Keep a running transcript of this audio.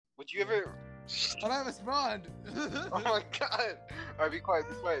Would you ever? How do I respond? Oh my god! All right, be quiet,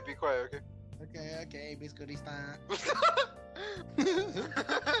 okay? Okay, biscuitista.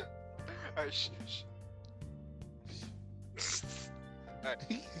 All right, shh. All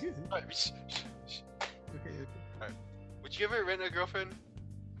right, shh. Okay. Would you ever rent a girlfriend?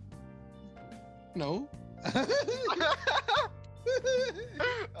 No.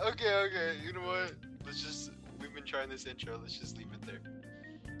 Okay. You know what? We've been trying this intro. Let's just leave it there.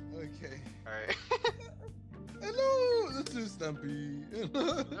 Okay. All right. Hello, this is Stumpy.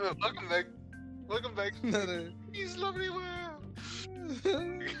 Welcome back. Another. He's lovely. Wow.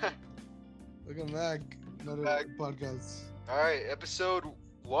 Welcome back. Another podcast. All right, episode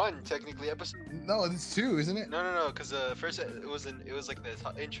 1, technically episode. No, it's 2, isn't it? No, because first it was like the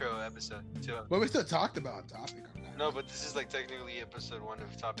intro episode too. But we still talked about topic on that. No, but this is like technically episode 1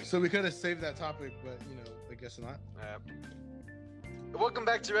 of topic. So we could have saved that topic, but I guess not. Welcome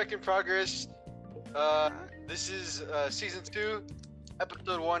back to Wreck in Progress. This is season 2,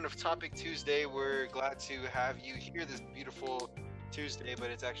 episode 1 of Topic Tuesday. We're glad to have you here this beautiful Tuesday, but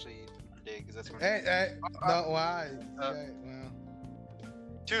it's actually Monday because that's when. Hey, no, why? Well,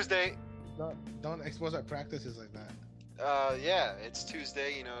 Tuesday. Don't expose our practices like that. Yeah, it's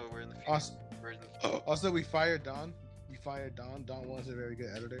Tuesday. We're in the future. Also, we fired Don. We fired Don. Don was a very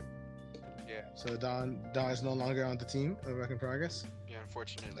good editor. Yeah. So Don is no longer on the team of Wreck in Progress. Yeah,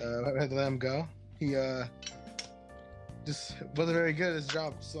 unfortunately. We had to let him go. He just wasn't very good at his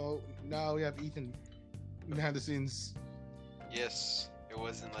job. So now we have Ethan behind the scenes. Yes, it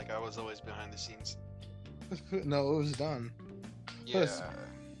wasn't like I was always behind the scenes. No, it was Don. Yeah.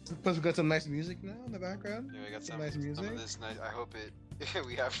 Plus we got some nice music now in the background. Yeah, we got some nice music. Some of this nice. I hope it.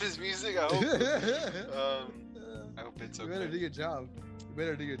 We have this music. I hope. I hope it's okay. You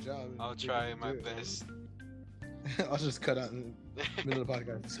better do your job. I'll try my best. I'll just cut out in the middle of the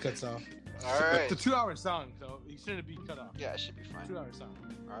podcast. Just cuts off. All right. It's a 2-hour song, so it shouldn't be cut off. Yeah, it should be fine. 2-hour song.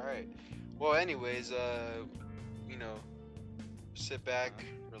 All right. Well, anyways, sit back,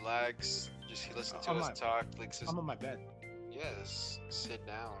 relax, just listen to us talk. I'm on my bed. Yes, sit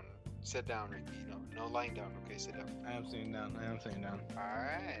down. Sit down, Ricky. No lying down. Okay, sit down. I am sitting down. All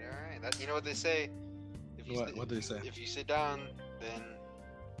right. That, you know what they say? What do they say? If you sit down, then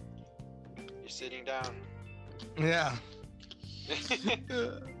you're sitting down. Yeah.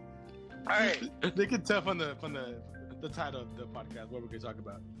 All right. They can tell from the title of the podcast what we're gonna talk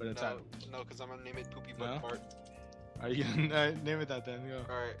about. But the title. No, because I'm gonna name it Poopy Butt Fart. Are you gonna name it that then? Go.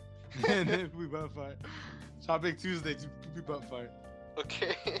 All right. Name it Poopy Butt Fart. Topic Tuesday to Poopy Butt Fart.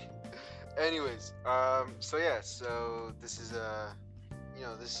 Okay. Anyways, so this is our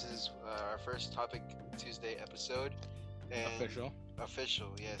first Topic Tuesday episode. And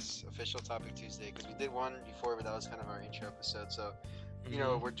Official, yes. Official Topic Tuesday, because we did one before, but that was kind of our intro episode. So,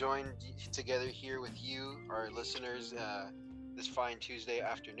 we're joined together here with you, our listeners, this fine Tuesday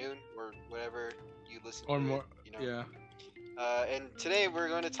afternoon, or whatever you listen to. Or more, Yeah. And today we're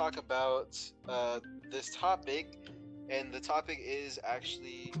going to talk about this topic, and the topic is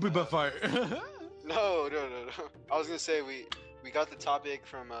actually... Poopy fart. No. I was going to say we got the topic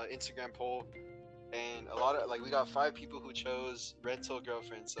from an Instagram poll, and we got 5 people who chose rental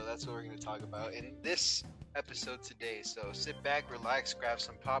girlfriend, so that's what we're going to talk about in this episode today. So sit back, relax, grab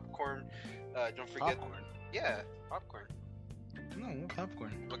some popcorn. Don't forget... Popcorn? Yeah, popcorn. No,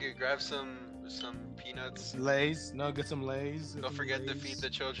 popcorn. Okay, grab some peanuts. Lays. No, get some Lays. Don't forget to feed the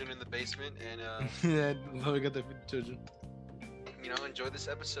children in the basement, and yeah, don't forget to feed the children. Enjoy this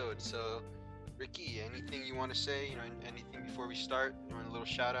episode. So, Ricky, anything you want to say? Anything before we start? You want a little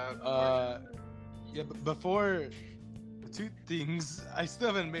shout out? Yeah, but before 2 things, I still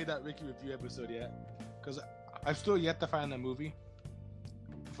haven't made that Ricky review episode yet, because I've still yet to find a movie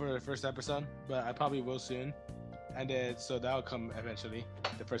for the first episode, but I probably will soon. And then, so that'll come eventually,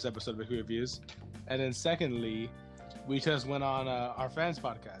 the first episode of Ricky Reviews. And then secondly, we just went on our fans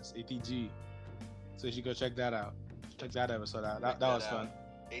podcast, ATG. So you should go check that out. Check that episode out. That was fun.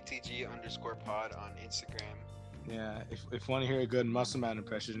 ATG_pod on Instagram. Yeah, if you want to hear a good Muscle Man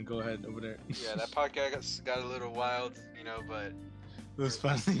impression, go ahead over there. Yeah, that podcast got a little wild, but... It was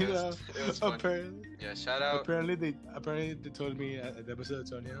fun, It was fun. Apparently. Yeah, shout out. Apparently they told me at the episode,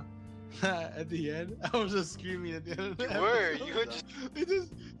 Antonio, at the end, I was just screaming at the end of the episode. You were just... They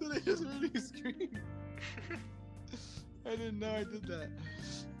just made me scream. I didn't know I did that.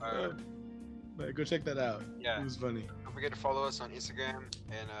 But go check that out. Yeah. It was funny. Don't forget to follow us on Instagram,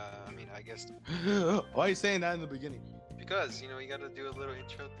 and I guess... Why are you saying that in the beginning? Because, you gotta do a little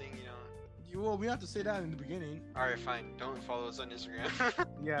intro thing, Well, we have to say that in the beginning. Alright, fine. Don't follow us on Instagram.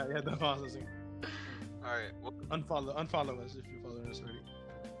 yeah, don't follow us. Alright. Well, unfollow us if you're following us already.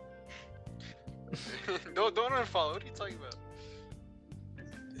 don't unfollow. What are you talking about?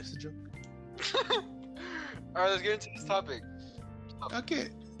 It's a joke. Alright, let's get into this topic. Okay.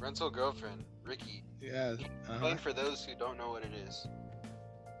 Rental girlfriend, Ricky. Yeah. Explain for those who don't know what it is.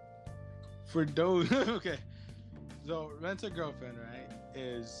 For those, okay. So, Rent a Girlfriend, right,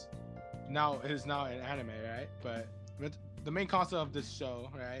 is now an anime, right? But the main concept of this show,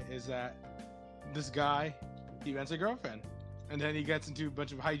 right, is that this guy, he rents a girlfriend, and then he gets into a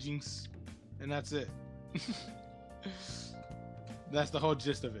bunch of hijinks, and that's it. That's the whole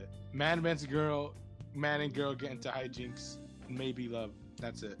gist of it. Man rents a girl, man and girl get into hijinks, and maybe love.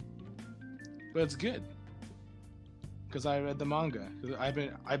 That's it. But it's good. Because I read the manga. Cause I've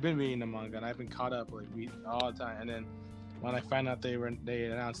been reading the manga, and I've been caught up like all the time. And then when I found out they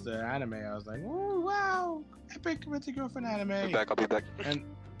announced the anime, I was like, "Oh wow, epic Rent a Girlfriend anime!" I'll be back. And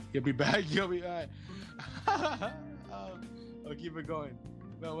you'll be back. You'll be alright. I'll keep it going.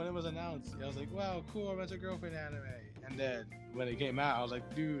 But when it was announced, I was like, "Wow, cool, Rent a Girlfriend anime." And then when it came out, I was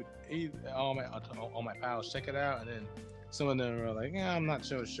like, "Dude, all my pals, check it out." And then some of them were like, "Yeah, I'm not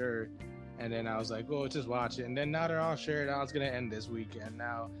so sure." And then I was like, well, just watch it. And then now they're all shared out. It's going to end this weekend.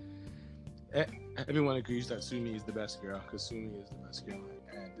 Now, everyone agrees that Sumi is the best girl, because Sumi is the best girl.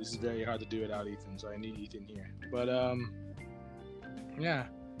 And this is very hard to do without Ethan, so I need Ethan here. But, yeah.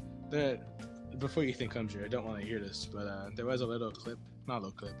 Before Ethan comes here, I don't want to hear this, but there was a little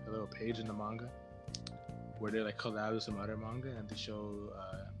page in the manga where they, like, collab with some other manga, and they show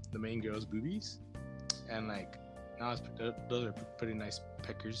the main girl's boobies. And, like, now those are pretty nice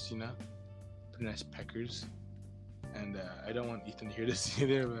peckers, you know? Nice peckers, and I don't want Ethan to hear this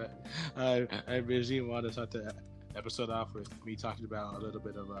either, but I originally want to start the episode off with me talking about a little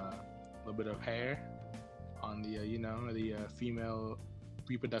bit of hair on the the female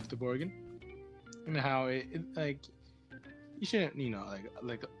reproductive organ, and how it like you shouldn't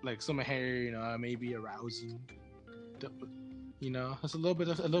like some hair may be arousing, it's a little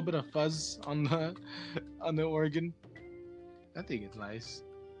bit of fuzz on the organ. I think it's nice.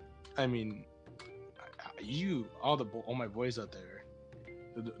 I mean, all my boys out there,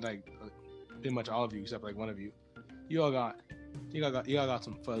 like pretty much all of you except like one of you, you all got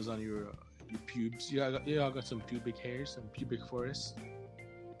some fuzz on your pubes. You all got some pubic hairs, some pubic forests.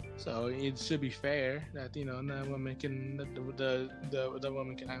 So it should be fair that the woman can the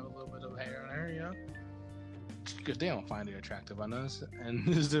woman can have a little bit of hair on her, Because they don't find it attractive on us. And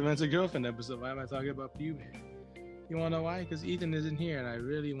this is the Rent a Girlfriend episode. Why am I talking about pubic? You wanna know why? Because Ethan isn't here, and I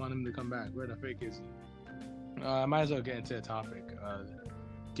really want him to come back. Where the frick is he? I might as well get into the topic.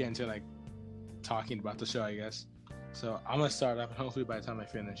 Get into like talking about the show, I guess. So I'm gonna start off, and hopefully by the time I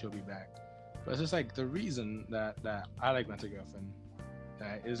finish, he'll be back. But it's just like the reason that I like Rent a Girlfriend,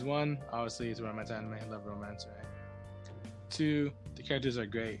 right, is one, obviously it's a romance anime. I love romance, right? Two, the characters are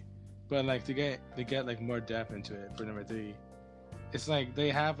great, but like to get like more depth into it. For number three, it's like they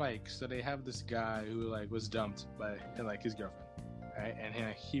have this guy who like was dumped by like his girlfriend, right? And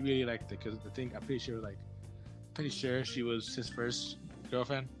he really liked it because I'm pretty sure she was his first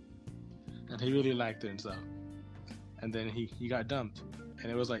girlfriend, and he really liked her and stuff. And then he got dumped,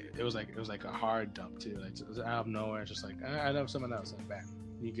 and it was like a hard dump too, like it was out of nowhere. It's just like I love someone else, and bam,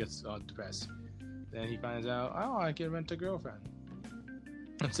 he gets all depressed. Then he finds out, oh, I can rent a girlfriend,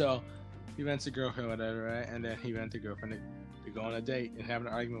 and so he rents a girlfriend, whatever, right? And then he rents a girlfriend. They go on a date and have an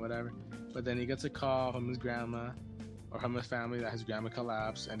argument, whatever. But then he gets a call from his grandma or from his family that his grandma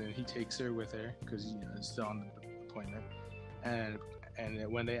collapsed, and then he takes her with her because it's still on the appointment. And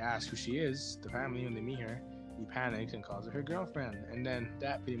when they ask who she is, the family, when they meet her, he panics and calls her girlfriend. And then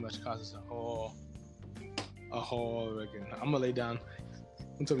that pretty much causes a whole freaking. I'm gonna lay down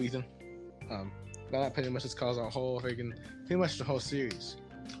until Ethan. That pretty much just caused a whole freaking, pretty much the whole series.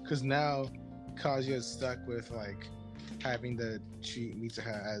 Because now Kazuya is stuck with like having to treat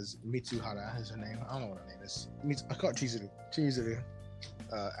Mitsuha as Mitsuhara is her name. I don't know what her name is. I call it Chizuru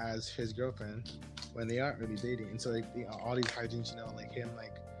as his girlfriend when they aren't really dating. And so like all these hijinks, like him,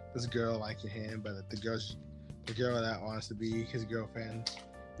 like this girl liking him, but the girl that wants to be his girlfriend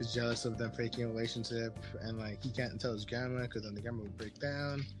is jealous of them faking a relationship, and like he can't tell his grandma because then the grandma would break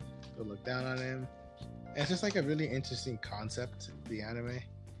down, would look down on him. And it's just like a really interesting concept, the anime,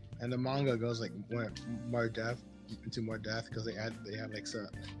 and the manga goes like more depth because they have like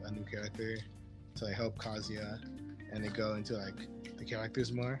a new character to like help Kazuya, and they go into like the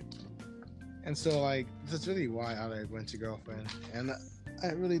characters more. And so like that's really why I like Rent a Girlfriend, and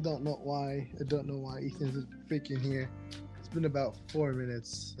I really don't know why. I don't know why Ethan's freaking here. It's been about 4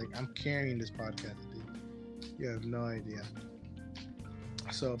 minutes. Like I'm carrying this podcast, dude. You have no idea.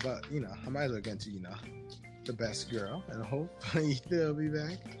 So, but I might as well get into the best girl, and hopefully Ethan will be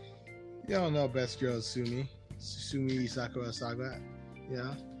back. Y'all know best girl is Sumi Sakura Saga.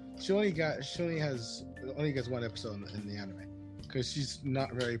 Yeah, she only gets one episode in the anime because she's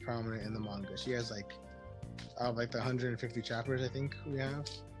not very prominent in the manga. She has like out of like the 150 chapters I think we have,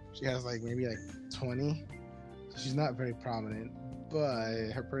 she has like maybe like 20. So she's not very prominent,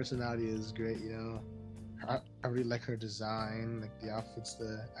 but her personality is great. You know, I really like her design, like the outfits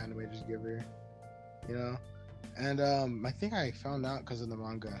the animators give her. You know, and I think I found out because of the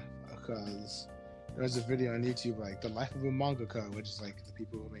manga, because there was a video on YouTube like the life of a mangaka, which is like the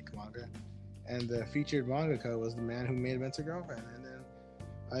people who make manga, and the featured mangaka was the man who made Mentor Girlfriend. And then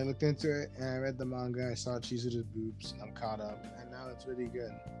I looked into it and I read the manga. I saw Chizuru's boobs. I'm caught up, and now it's really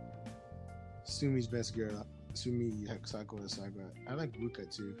good. Sumi's best girl, Sumi Sakura Saga. I like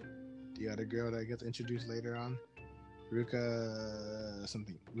Ruka too, the other girl that gets introduced later on. Ruka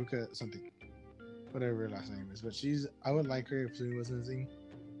something, whatever her last name is. But I would like her if Sumi was missing.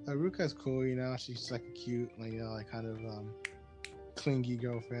 Ruka's cool, you know. She's like a cute, like, you know, like kind of clingy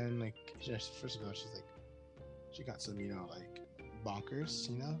girlfriend. Like, first of all, she got some, you know, like bonkers,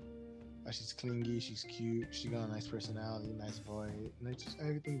 you know. Like, she's clingy, she's cute, she got a nice personality, nice voice, like just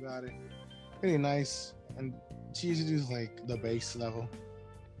everything about it. Really nice, and Chizuru's like the base level.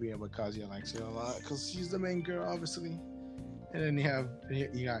 Yeah, but Kazuya likes her a lot because she's the main girl, obviously. And then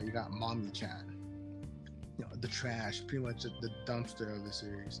you got Mommy-chan. You know, the trash, pretty much the dumpster of the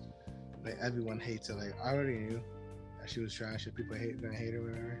series. Like, everyone hates her. Like, I already knew that she was trash and people gonna hate her,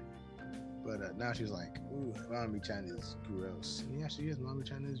 whatever. But now she's like, ooh, Mommy-chan is gross. And yeah, she is.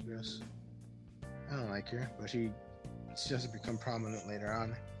 Mommy-chan is gross. I don't like her, but she just become prominent later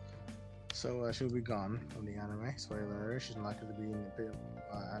on. So she'll be gone from the anime. Spoiler alert, she's not going to be in the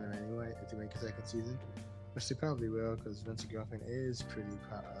anime anyway if they make a second season. But she probably will, because Mentor Girlfriend is pretty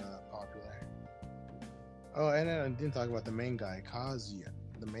popular. Oh, and then I didn't talk about the main guy, Kazuya.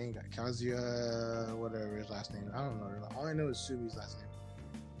 The main guy, Kazuya, whatever his last name. I don't know. All I know is Sumi's last name.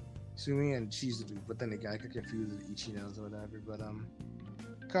 Sumi and Chizuru. But then again, I get confused with Ichinos or whatever. But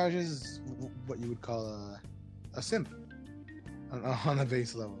Kazuya is what you would call a simp on a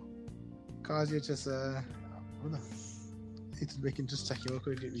base level. Kazuya just hold on. It's making just checking real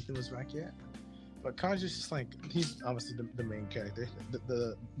quick if Ethan was back yet. But Kazuya's just like, he's obviously the main character,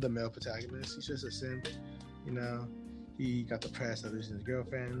 the male protagonist. He's just a simp, you know. He got depressed at losing his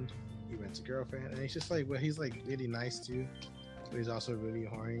girlfriend. He went to girlfriend, and he's just like, well, he's like really nice too, but he's also really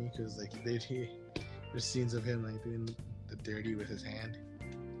horny because like there's scenes of him like doing the dirty with his hand.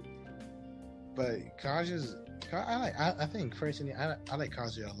 But I think personally I like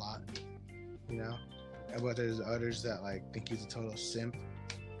Kazuya a lot. You know, but there's others that like think he's a total simp,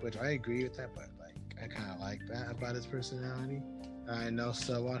 which I agree with that, but like I kind of like that about his personality. I know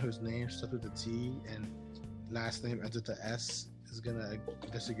someone whose name starts with a T and last name ends with the S is gonna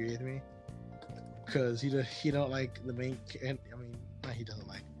disagree with me because he don't like the main. I mean, not he doesn't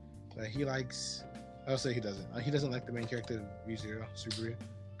like, but he likes. I'll say he doesn't. He doesn't like the main character of Re:Zero, Subaru,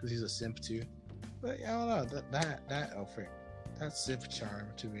 because he's a simp too. But I don't know that simp charm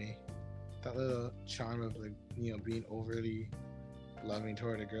to me. That little charm of like, you know, being overly loving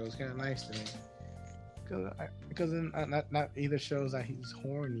toward a girl is kind of nice to me. Because not either shows that he's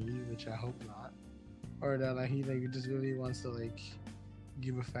horny, which I hope not, or that like he just really wants to like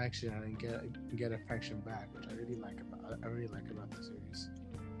give affection and get affection back, which I really like about the series.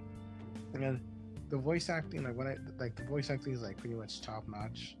 And then the voice acting, the voice acting is like pretty much top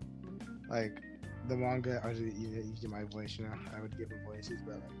notch. Like the manga, usually my voice, you know, I would give them voices,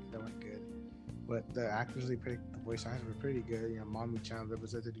 but like they weren't good. But the actors they picked, the voice actors were pretty good. You know, Mommy-chan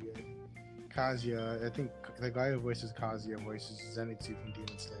represented good. Kazuya, I think the guy who voices Kazuya voices Zenitsu from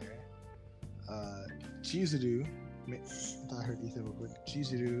Demon Slayer. Chizuru, I thought I heard Ethan real quick.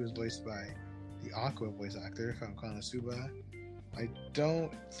 Chizuru is voiced by the Aqua voice actor from Konosuba. I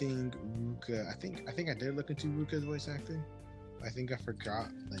don't think Ruka. I think I did look into Ruka's voice acting. I think I forgot.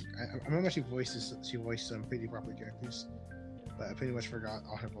 Like I remember she voiced some pretty popular characters, but I pretty much forgot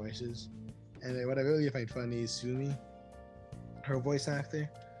all her voices. And then what I really find funny is Sumi, her voice actor.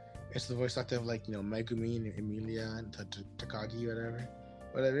 It's the voice actor of like, you know, Megumi and Emilia and Takagi, whatever.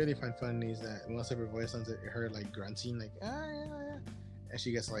 What I really find funny is that most of her voice lines are her like grunting, like and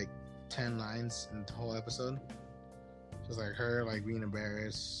she gets like 10 lines in the whole episode. Just like her like being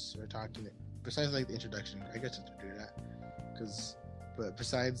embarrassed or talking. Besides like the introduction, I get to do that. But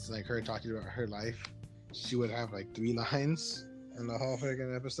besides like her talking about her life, she would have like 3 lines in the whole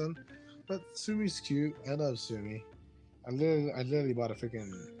freaking episode. But Sumi's cute. I love Sumi. I literally bought a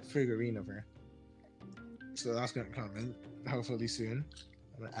freaking figurine of her. So that's gonna come in hopefully soon.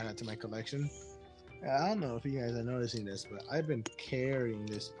 I'm gonna add it to my collection. I don't know if you guys are noticing this, but I've been carrying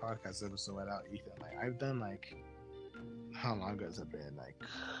this podcast episode without Ethan. Like I've done like, how long has it been? Like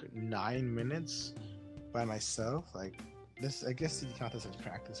 9 minutes by myself. Like this, I guess you count this as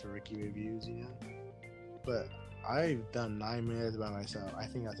practice for Ricky reviews, you know. But I've done 9 minutes by myself. I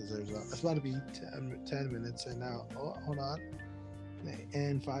think that deserves that. It's about to be 10 minutes right now. Oh, hold on.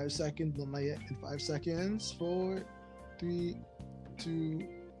 In 5 seconds, not yet. In 5 seconds. 4, 3, 2,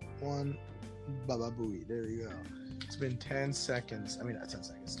 1. Baba Booey. There we go. It's been 10 seconds. I mean, not 10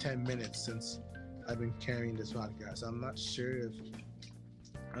 seconds. 10 minutes since I've been carrying this podcast. I'm not sure if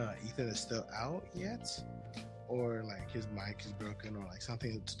Ethan is still out yet, or like his mic is broken, or like some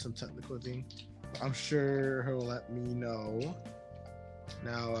technical thing. I'm sure he'll let me know.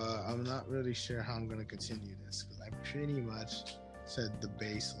 Now, I'm not really sure how I'm going to continue this, because I pretty much said the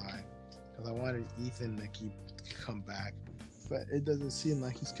baseline, because I wanted Ethan to come back, but it doesn't seem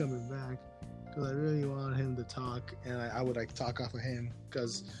like he's coming back, because I really wanted him to talk, and I would like talk off of him,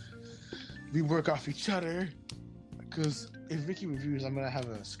 because we work off each other. Because if Ricky reviews, I'm going to have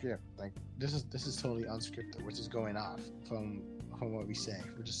a script. Like, this is totally unscripted. We're just going off from what we say.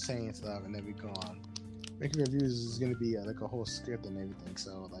 We're just saying stuff and then we go on. Ricky reviews is going to be like a whole script and everything.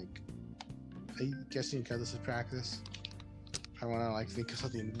 So like, I guess because this is practice, I want to like think of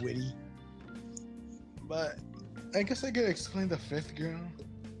something witty. But I guess I could explain the fifth girl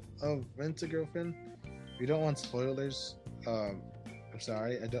of Rent-A-Girlfriend. We don't want spoilers. I'm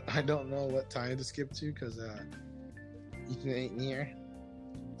sorry. I don't know what time to skip to because Ethan ain't near.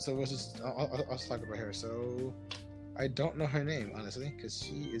 So I'll talk about her. So I don't know her name, honestly, because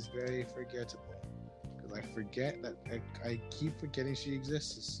she is very forgettable. Because I forget that I keep forgetting she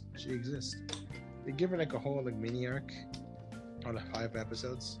exists. She exists. They give her like a whole like mini arc on the 5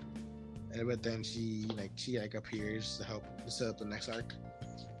 episodes, but then she appears to help set up the next arc.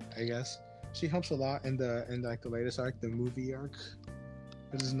 I guess she helps a lot in the latest arc, the movie arc,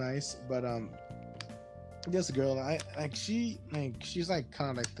 which is nice. But this girl, she's like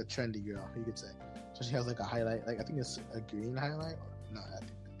kind of like the trendy girl, you could say. So she has like a highlight, like I think it's a green highlight. No, I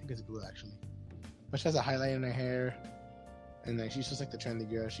think it's blue actually. But she has a highlight in her hair, and like she's just like the trendy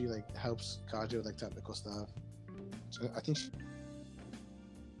girl. She like helps Kaja with like technical stuff. So I think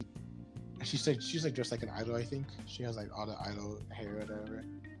she's like dressed like an idol. I think she has like all the idol hair or whatever.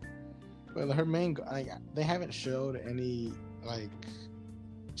 But her main, like, they haven't showed any like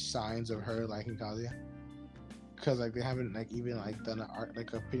signs of her liking Kazuya. Because like they haven't like even like done an arc,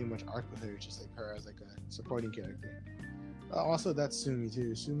 like a pretty much arc with her. It's just like her as like a supporting character. Also, that's Sumi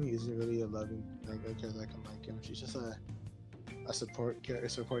too. Sumi isn't really a loving like character that can like him. She's just a supporting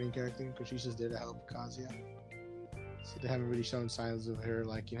character because she's just there to help Kazuya. So they haven't really shown signs of her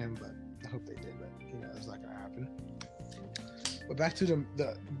liking him, but I hope they did. But you know, it's not gonna happen. But back to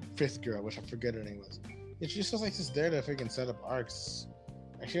the fifth girl, which I forget her name was. Yeah, she's just like just there to freaking set up arcs.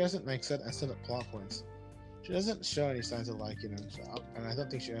 Like, she doesn't like set up plot points. She doesn't show any signs of liking him, and I don't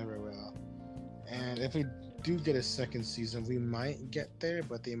think she ever will. And if we do get a second season, we might get there,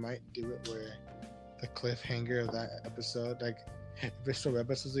 but they might do it where the cliffhanger of that episode, like if it's 12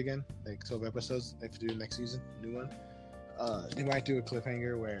 episodes again, like 12 episodes, if they do next season, new one, they might do a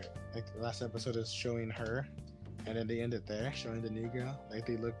cliffhanger where like the last episode is showing her, and then they end it there, showing the new girl. Like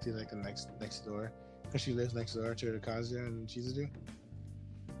they look to like the next door, because she lives next door to Kazuya and Chizuru.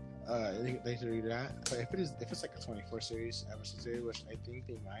 They do that, but if it's like a 24 series episode series, which I think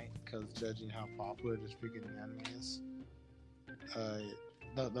they might, because judging how popular this freaking anime is,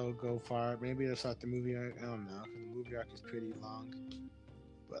 they'll go far. Maybe they'll start the movie arc. I don't know. The movie arc is pretty long,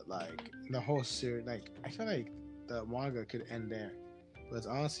 but like the whole series, like I feel like the manga could end there, but it's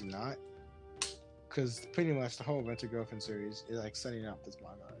honestly not, because pretty much the whole Rent-A-Girlfriend series is like setting up this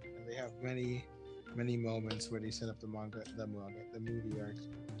manga arc, and they have many moments where they set up the movie arc.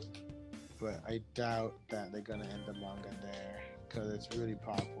 But I doubt that they're gonna end the manga there because it's really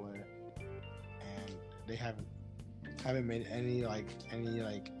popular, and they haven't made any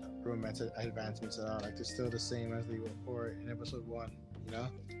romantic advancements at all. Like they're still the same as they were in episode 1. You know,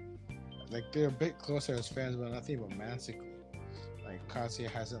 like they're a bit closer as fans, but nothing romantically. Like Kazuya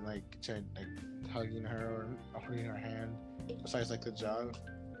hasn't like tried like hugging her or holding her hand. Besides like the jog,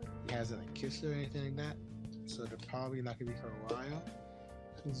 he hasn't like kissed her or anything like that. So they're probably not gonna be for a while.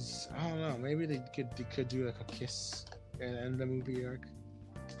 I don't know. Maybe they could do like a kiss and end the movie arc.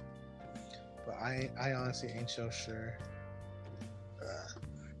 But I honestly ain't so sure.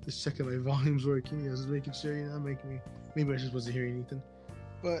 Just checking my volumes working. Just making sure, you know, maybe I just wasn't hearing Ethan.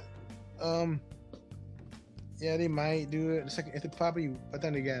 But yeah, they might do it. But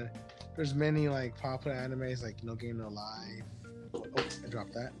then again, there's many like popular animes like No Game No Life. Oh, I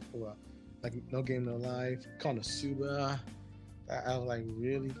dropped that. Oh well. like No Game No Life, Konosuba, that was like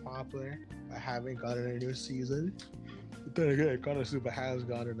really popular. I haven't gotten a new season. But then again, Konosuba has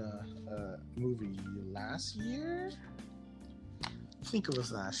gotten a movie last year. I think it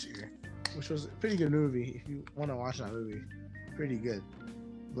was last year, which was a pretty good movie. If you want to watch that movie, pretty good.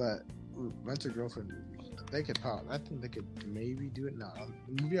 But Rent a Girlfriend movie, they could pop. I think they could maybe do it now.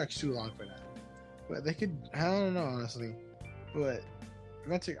 The movie actually too long for that. But they could. I don't know honestly. But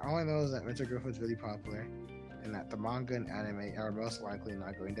all I know is that Rent a Girlfriend is really popular, and that the manga and anime are most likely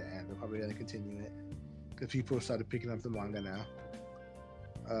not going to end. They're probably going to continue it because people have started picking up the manga now.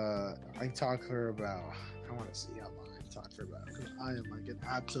 I talked to her about. I want to see how long I talked to her about because I am like an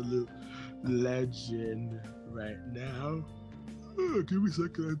absolute legend right now. Oh, give me a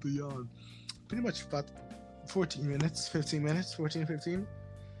second, I have to yawn. Pretty much about 14 minutes, 15 minutes, 14, 15.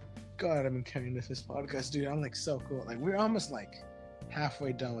 God, I've been carrying this podcast, dude. I'm like so cool. Like we're almost like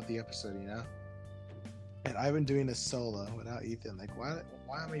halfway done with the episode, you know. And I've been doing this solo without Ethan. Like, why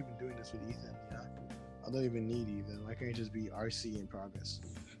am I even doing this with Ethan? You know, I don't even need Ethan. Why can't it just be RC in progress?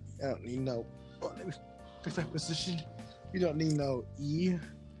 I don't need no. Oh, let me fix my position. You don't need no E.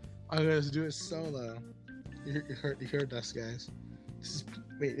 I'm gonna do it solo. You heard us, guys.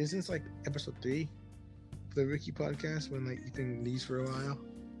 Isn't this like episode 3 of the Ricky podcast when like Ethan leaves for a while?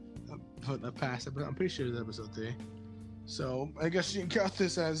 The past episode, I'm pretty sure it's episode 3. So I guess you can count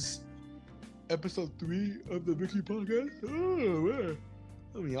this as episode 3 of the Ricky podcast. Oh, man.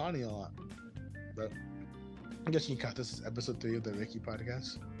 I'm yawning a lot. But I guess you can count this as episode 3 of the Ricky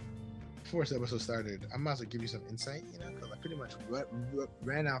podcast. Before this episode started, I'm about to give you some insight, you know, because I pretty much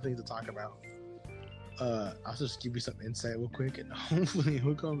ran out of things to talk about. I'll just give you some insight real quick, and hopefully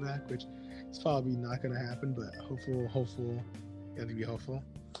we'll come back, which is probably not gonna happen, but hopeful, gotta be hopeful.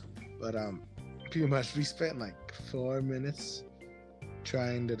 But pretty much we spent like 4 minutes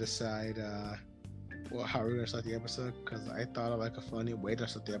trying to decide how we're gonna start the episode, because I thought of like a funny way to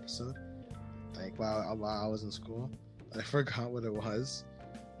start the episode, like while I was in school, but I forgot what it was,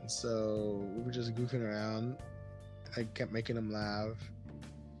 and so we were just goofing around. I kept making him laugh.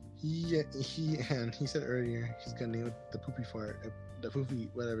 He said earlier he's gonna name it the poopy fart, the poopy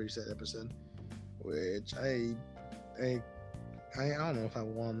whatever he said episode, which I don't know if I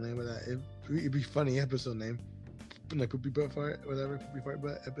want to name it that. It'd be funny episode name, like poopy butt fart, whatever, poopy fart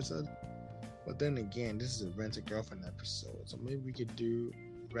butt episode. But then again, this is a Rent a Girlfriend episode, so maybe we could do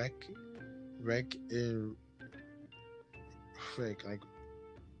like Rent a Ricky.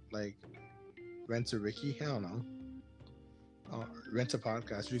 I don't know. Rent a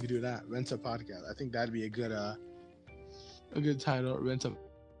podcast. We could do that. Rent a podcast. I think that'd be a good title. Rent a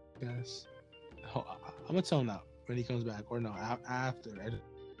podcast. I'm gonna tell him that when he comes back, or no, after. I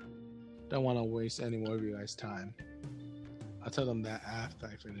don't want to waste any more of you guys' time. I'll tell them that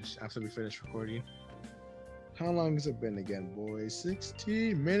after we finish recording. How long has it been again, boys?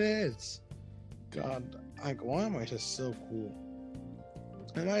 16 minutes. God, like, why am I just so cool?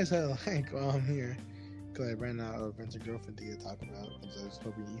 I might as well like while I'm here. Because I ran out of Rent a Girlfriend to talk about, because I was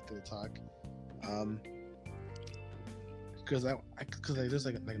hoping Ethan to talk. Because there's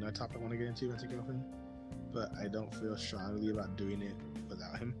like another topic I want to get into, Rent a Girlfriend, but I don't feel strongly about doing it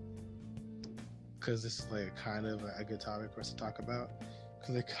without him. Because this is like kind of a good topic for us to talk about.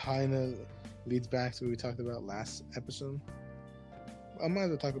 Because it kind of leads back to what we talked about last episode. I might as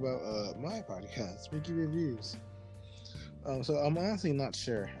well talk about my podcast, Ricky Reviews. So I'm honestly not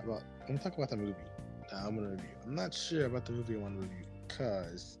sure about. I'm gonna talk about the movie. I'm gonna review. I'm not sure about the movie I want to review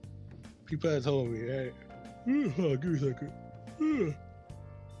because people have told me, hey, give me a second.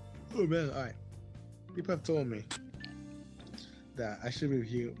 Oh man, alright. People have told me that I should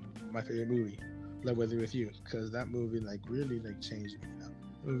review my favorite movie, Love Weather with You, because that movie like really like changed me. You know?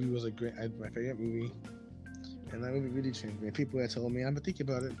 The movie was my favorite movie, and that movie really changed me. And people have told me, I've been thinking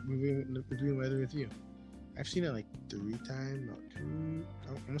about it, reviewing Weather with You. I've seen it like 3 times, no, 2.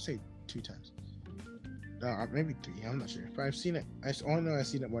 I'm gonna say 2 times. Maybe 3. I'm not sure. But I've seen it. I only know I've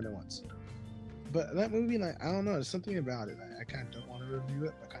seen it more than once. But that movie, like, I don't know. There's something about it. I kind of don't want to review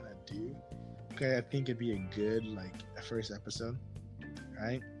it, but kind of do. Okay, I think it'd be a good like first episode,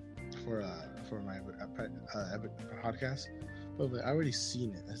 right? For my podcast. But like, I already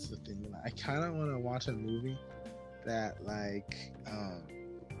seen it. That's the thing. Like, I kind of want to watch a movie that like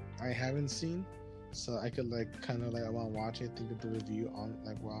I haven't seen, so I could like kind of like I want to watch it, think of the review on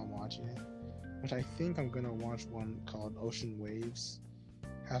like while I'm watching it. Which I think I'm gonna watch one called Ocean Waves.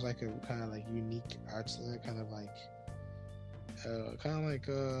 Has like a kind of like unique art style, kind of like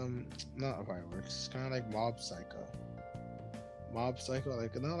not Fireworks, kind of like Mob Psycho,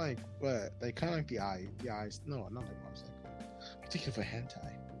 like not like what, like kind of like the eyes. No, not like Mob Psycho. I'm thinking of a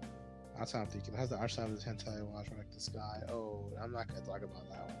hentai. That's what I'm thinking. It has the Arsenal hentai watch like this guy. Oh, I'm not gonna talk about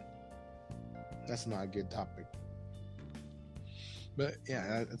that one. That's not a good topic. But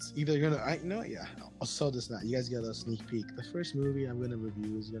yeah, it's either gonna. Yeah, I'll sell this now. You guys get a sneak peek. The first movie I'm gonna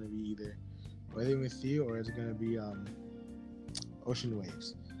review is gonna be either Weathering with You or it's gonna be Ocean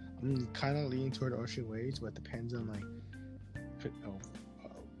Waves. I'm kind of leaning toward Ocean Waves, but it depends on it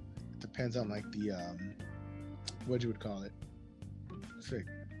depends on like the what you would call it. Frick.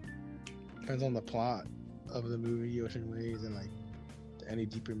 Depends on the plot of the movie Ocean Waves and like any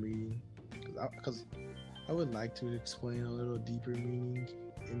deeper meaning. Because I would like to explain a little deeper meaning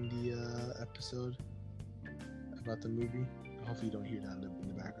in the episode about the movie. Hopefully you don't hear that in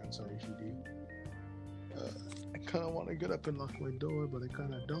the background. Sorry if you do. I kind of want to get up and lock my door, but I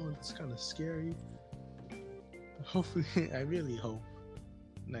kind of don't. It's kind of scary. Hopefully, I really hope,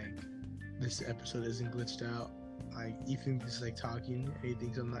 like, this episode isn't glitched out. Like, Ethan is like talking, and he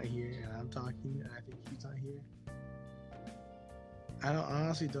thinks I'm not here, and I'm talking, and I think he's not here. I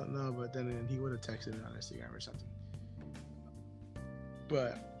honestly don't know, but then he would have texted me on Instagram or something.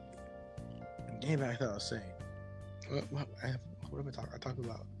 But getting back to what I was saying, what am I talking? I talked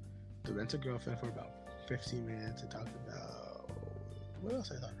about the Rent-A-Girlfriend for about 15 minutes. I talked about what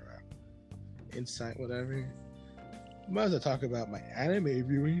else I talked about? Insight, whatever. Might as well talk about my anime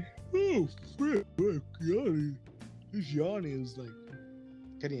viewing. Oh, frick, Yanni. This Yanni is like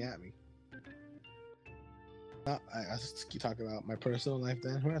getting at me. I just keep talking about my personal life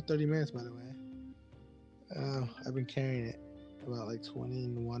then. We're at 30 minutes, by the way. I've been carrying it about like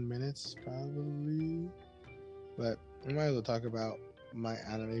 21 minutes, probably. But I might as well talk about my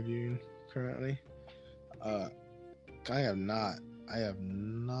anime viewing currently. I have not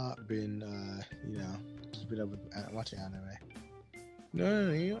been, keeping up with watching anime.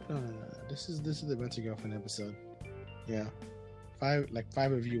 No. This is the Rent-A-Girlfriend episode. Yeah.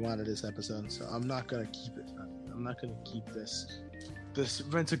 Five of you wanted this episode, so I'm not gonna keep it from you. I'm not gonna keep this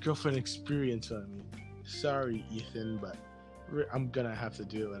Rent-A-Girlfriend experience from you. Sorry, Ethan, but I'm gonna have to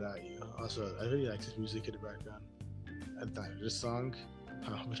do it without you. Also, I really like this music in the background. This song,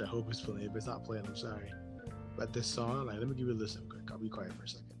 which I hope is playing. If it's not playing, I'm sorry. But this song, let me give you a listen quick. I'll be quiet for a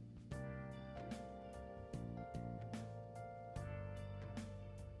second.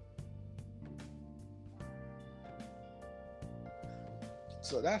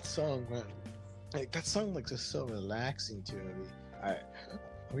 So that song, man, just so relaxing to me. Alright,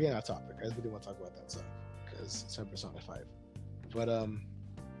 we're getting off topic. I really want to talk about that song because it's Persona 5. But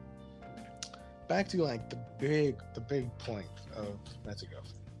back to like the big point of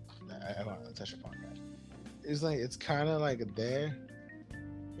Rent-A-Girlfriend that I want to touch upon. That is like it's kind of like there,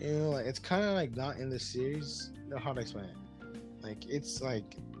 like it's kind of like not in the series. You know how to explain it? Like it's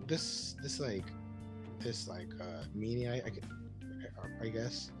like this meaning. I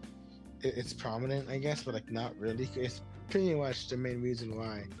guess it's prominent, I guess, but like not really. It's pretty much the main reason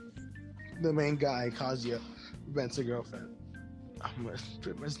why the main guy Kazuya rents a girlfriend. I'm gonna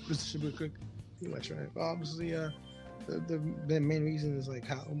super quick. Pretty much right. But obviously, the main reason is like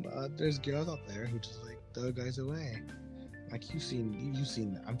how there's girls out there who just like throw guys away. Like you've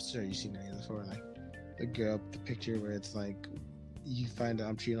seen. I'm sure you've seen that before. Like the girl, the picture where it's like you find out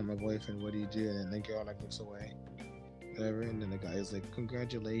I'm cheating on my boyfriend. What do you do? And then the girl like looks away. Whatever, and then the guy is like,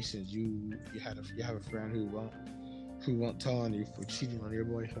 "Congratulations, you have a friend who won't tell on you for cheating on your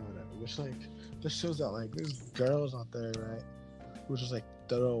boyfriend." Whatever. Which like just shows that like there's girls out there, right, who just like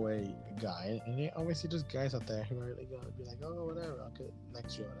throw away a guy, and they always see just guys out there who are like gonna be like, "Oh, whatever, I'll get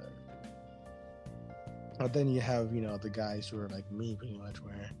next year, whatever." But then you have the guys who are like me, pretty much,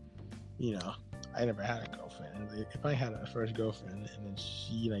 where I never had a girlfriend, and if I had a first girlfriend and then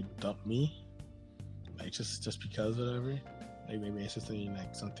she like dumped me. Like just because whatever, like maybe it's just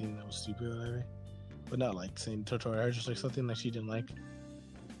something that was stupid or whatever, but not like saying to her, just like something that she didn't like.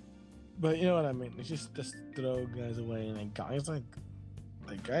 But you know what I mean? It's just throw guys away, and like guys like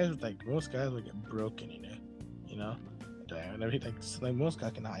most guys will get broken, and everything. Like most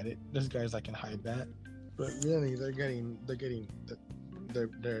guys can hide it. There's guys that can hide that, but really they're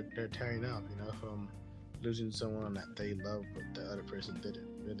tearing up, from losing someone that they love, but the other person didn't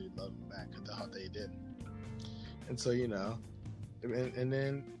really love them back at how they did. And so and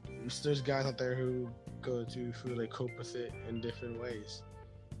then there's guys out there who like cope with it in different ways.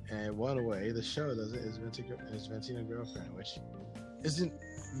 And one way the show does it is renting a girlfriend, which isn't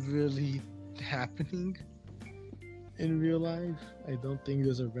really happening in real life. I don't think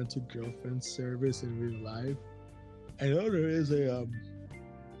there's a rental girlfriend service in real life. I know there is a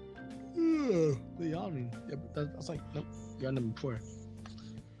the yawning. Yeah, but that's like nope. Yawned them before.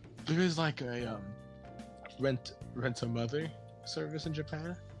 There is like a rent a mother service in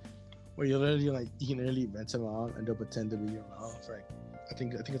Japan, where you literally rent a mom and they'll pretend to be your mom for like, I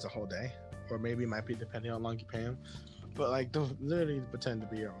think it's a whole day, or maybe it might be depending on how long you pay them. But like, they'll literally pretend to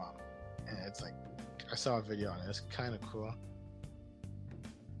be your mom, and it's like, I saw a video on it. It's kind of cool.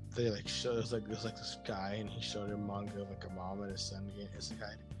 They like show there's like this guy, and he showed him manga of like a mom and his son getting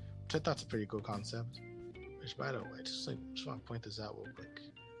isekai, which I thought's a pretty cool concept. Which, by the way, just want to point this out real quick.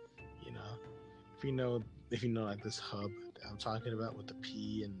 You know, if you know like this hub that I'm talking about with the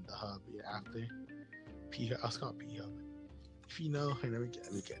P and the hub after P, I'll call it P hub. If you know, hey, let me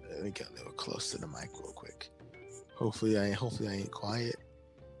get a little close to the mic real quick. Hopefully I ain't quiet.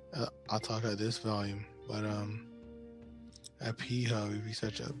 I'll talk at this volume, but at P hub, if you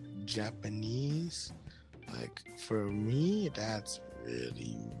search up Japanese, like for me, that's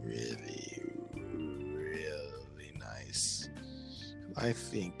really nice. I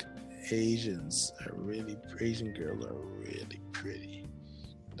think Asian girls are really pretty.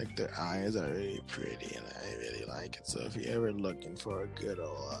 Like their eyes are really pretty, and I really like it. So if you're ever looking for a good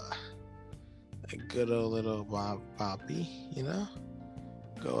old little boppy, you know,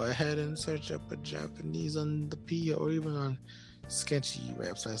 go ahead and search up a Japanese on the P, or even on sketchy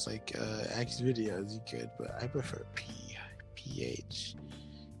websites like Xvideos. You could, but I prefer PH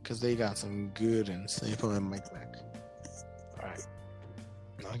because they got some good and safe on my back. All right,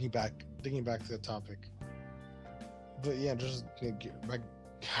 now thinking back to the topic. But yeah, just getting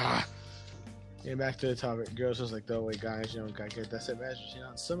back to the topic. Girls just like, oh wait, guys, you know, gotta get that set message. You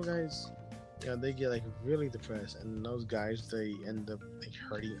know, some guys, you know, they get like really depressed, and those guys, they end up like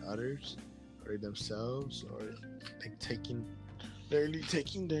hurting others or themselves, or like taking their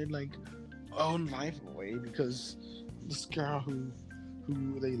like own life away because this girl who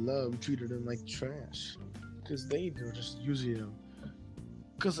they love treated them like trash because they were just using them.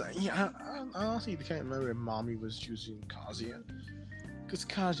 Because I honestly can't remember if Mommy was using Kazuya, because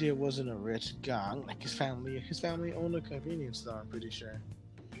Kazuya wasn't a rich guy. Like his family owned a convenience store, I'm pretty sure.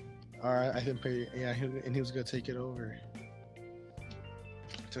 Alright, I didn't pay. Yeah, and he was gonna take it over.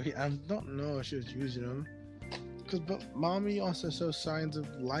 So I don't know if she was using him. But Mommy also shows signs of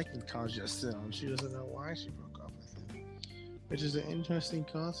liking Kazuya still, and she doesn't know why she broke up with him. Which is an interesting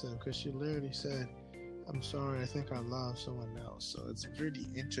concept, because she literally said, "I'm sorry, I think I love someone else." So it's pretty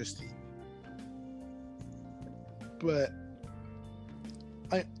interesting. But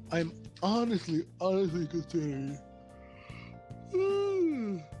I'm honestly considering.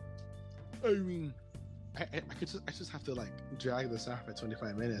 I mean, I just have to like drag this out for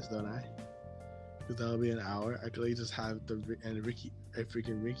 25 minutes, don't I? Because that'll be an hour. I could just have a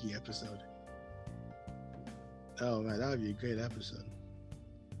freaking Ricky episode. Oh man, that would be a great episode.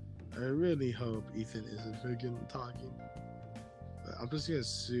 I really hope Ethan isn't freaking talking. But I'm just gonna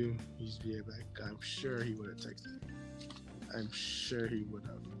assume he's be back. I'm sure he would have texted me. I'm sure he would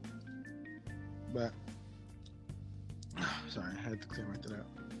have. But sorry, I had to clear my throat out.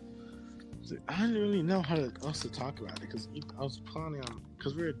 So I didn't really know how else to talk about it, because I was planning on,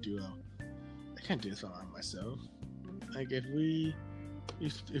 because we're a duo. I can't do this all by myself. Like if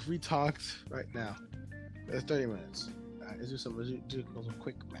we talked right now, that's 30 minutes. Let's do some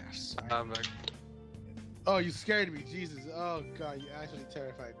quick maths. Right? Oh, you scared me, Jesus! Oh God, you actually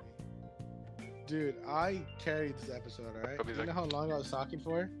terrified me, dude. I carried this episode. All right. You know how long I was talking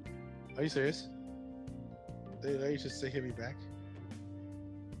for? Are you serious? They just say hit me back.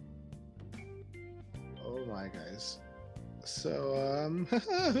 Oh my guys. So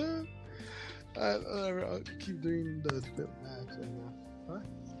I'll keep doing the quick maths and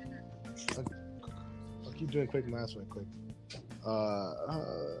I'll keep doing quick maths real quick.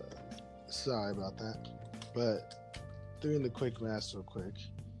 Sorry about that, but doing the quick maths real quick.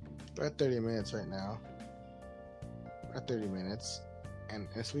 We're at 30 minutes right now. We're at 30 minutes, and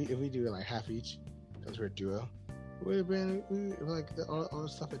if we do like half each, because we're a duo, would have been like all the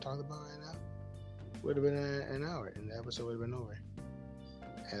stuff we talked about right now would have been an hour, and the episode would have been over.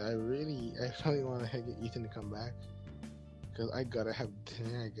 And I really want to get Ethan to come back, because I gotta have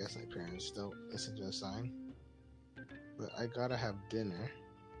dinner. I guess my parents don't listen to the sign, but I gotta have dinner,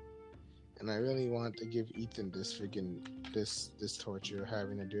 and I really want to give Ethan this this torture of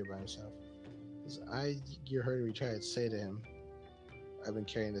having to do it by himself. Because you heard me try to say to him, I've been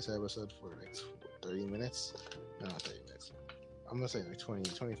carrying this episode for like 30 minutes. No, not 30 minutes. I'm gonna say like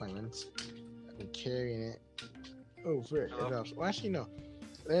 25 minutes. I've been carrying it. Oh, frick. It drops. Well, actually, no.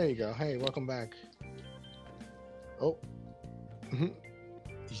 There you go. Hey, welcome back. Oh.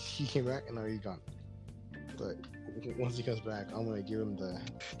 He came back, and now he's gone. But once he comes back, I'm gonna give him the.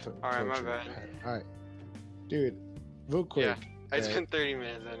 Alright, my bad. Alright, dude. Real quick. Yeah, it's been 30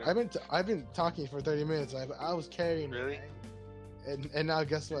 minutes. I've been talking for 30 minutes. I was carrying. Really? It, And now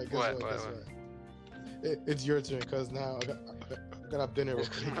guess what? Guess what? It's your turn, because now I gotta have dinner real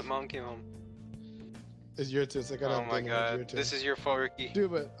quick. My mom came home. It's your turn, so I gotta have dinner. Oh my god, this is your fault, Ricky.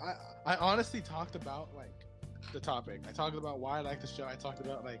 Dude, but I honestly talked about, like, the topic. I talked about why I like the show. I talked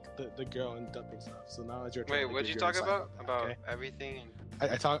about, like, the girl and dumping stuff. So now it's your turn. Wait, what'd you talk about? About everything?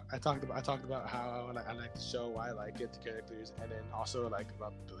 I talked about how I like the show, why I like it, the characters, and then also like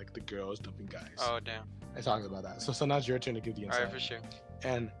about the girls dumping guys. Oh damn! I talked about that. So now it's your turn to give the insight. Alright, for sure.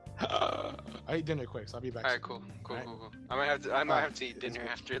 And I ate dinner quick, so I'll be back. Alright, cool. I might have to eat dinner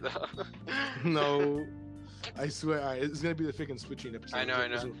after though. No, I swear, it's gonna be the freaking switching episode. I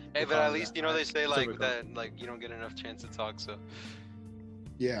know. Hey, but at least they say like that, like you don't get enough chance to talk, so.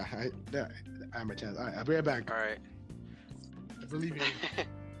 Yeah, I have my chance. Alright, I'll be right back. Alright. I believe you.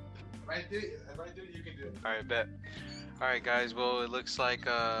 If I do it, you can do it. Alright, bet. Alright, guys. Well, it looks like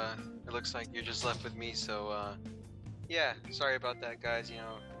you're just left with me. So, yeah. Sorry about that, guys. You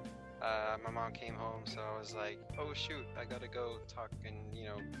know, my mom came home, so I was like, oh shoot, I gotta go talk and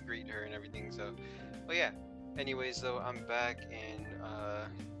greet her and everything. So, but yeah. Anyways, though, I'm back, and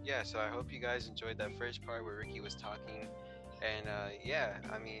yeah. So I hope you guys enjoyed that first part where Ricky was talking. And yeah,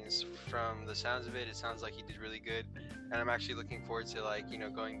 I mean, from the sounds of it, it sounds like he did really good. And I'm actually looking forward to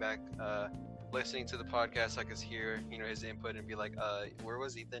going back, listening to the podcast. I could hear his input and be like, where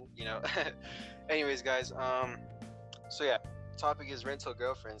was Ethan? Anyways, guys, so yeah, topic is rental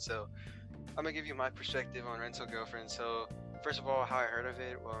girlfriend. So I'm gonna give you my perspective on rental girlfriend. So first of all, how I heard of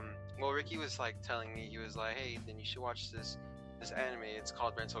it. Well, Ricky was telling me, he was like, hey, then you should watch this anime. It's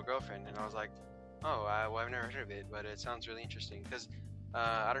called Rental Girlfriend, and I was like, oh, well, I've never heard of it, but it sounds really interesting, because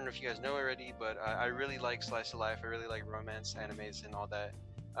I don't know if you guys know already, but I really like slice of life. I really like romance animes and all that.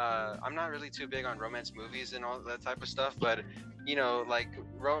 I'm not really too big on romance movies and all that type of stuff, but like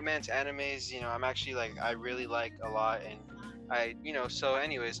romance animes, I'm actually I really like a lot, and so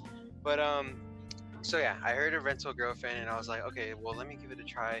anyways, but so yeah, I heard of Rental Girlfriend, and I was like, okay, well, let me give it a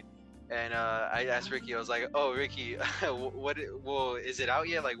try. And I asked Ricky, I was like, oh, Ricky, well, is it out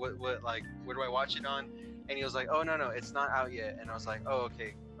yet? Like, what, where do I watch it on? And he was like, oh, no, it's not out yet. And I was like, oh,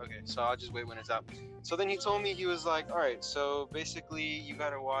 okay, so I'll just wait when it's out. So then he told me, he was like, all right, so basically you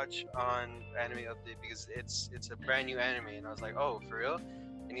gotta watch on Anime Update, because it's a brand new anime. And I was like, oh, for real?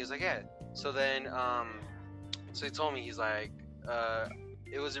 And he was like, yeah. So then, so he told me, he's like,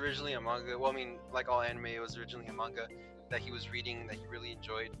 it was originally a manga. Well, I mean, like all anime, it was originally a manga that he was reading that he really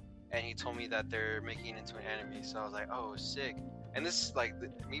enjoyed. And he told me that they're making it into an anime, so I was like, oh, sick. And this,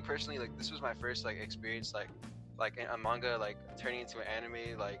 me personally, this was my first, experience, like a manga, turning into an anime,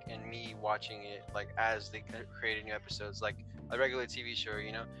 and me watching it, as they created new episodes, like a regular TV show,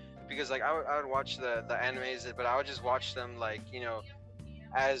 because, I would watch the animes, but I would just watch them,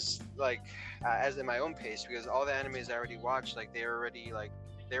 as in my own pace, because all the animes I already watched, they're already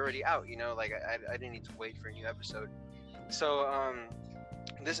out, I didn't need to wait for a new episode. So,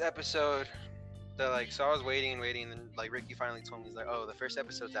 this episode, so I was waiting, and then Ricky finally told me, he's like, oh, the first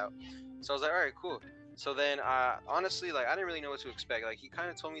episode's out. So I was like, all right, cool. So then honestly, I didn't really know what to expect. He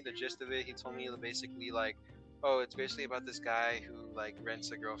kind of told me the gist of it. He told me basically oh, it's basically about this guy who rents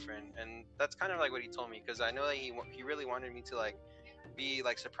a girlfriend, and that's kind of what he told me, because I know that he really wanted me to be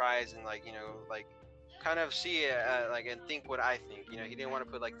surprised and kind of see it and think what I think. He didn't want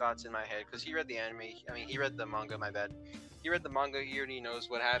to put thoughts in my head, because he read the anime. I mean, he read the manga. My bad. He read the manga. He already knows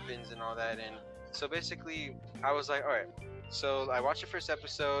what happens and all that. And so basically, I was like, all right. So I watched the first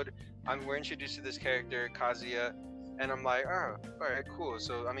episode. We're introduced to this character, Kazuya, and I'm like, oh, all right, cool.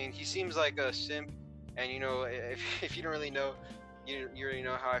 So I mean, he seems like a simp, and if you don't really know, you already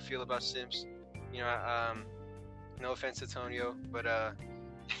know how I feel about simps. No offense to Tonio, but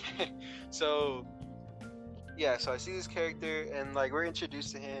so. Yeah, so I see this character, and we're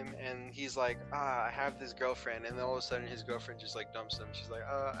introduced to him, and he's like, I have this girlfriend, and then all of a sudden his girlfriend just dumps him. She's like,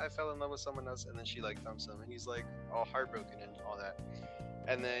 I fell in love with someone else, and then she dumps him, and he's all heartbroken and all that.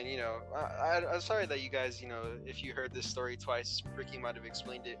 And then I'm sorry that you guys, if you heard this story twice, Ricky might have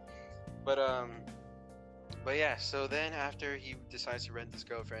explained it, but yeah. So then after he decides to rent this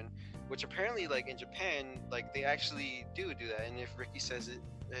girlfriend, which apparently in Japan, they actually do that, and if Ricky says it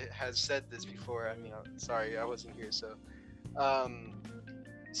has said this before, I mean, I'm sorry, I wasn't here. So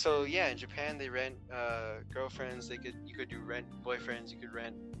so yeah, in Japan they rent girlfriends. You could do rent boyfriends, you could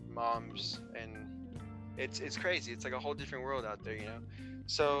rent moms, and it's crazy. It's a whole different world out there,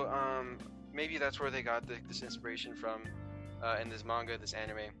 So maybe that's where they got this inspiration from in this manga, this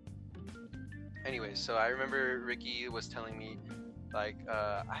anime. Anyways, so I remember Ricky was telling me I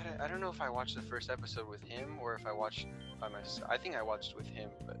don't know if I watched the first episode with him or if I watched by myself. I think I watched with him,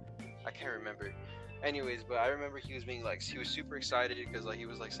 but I can't remember. Anyways, but I remember he was being like, he was super excited because like he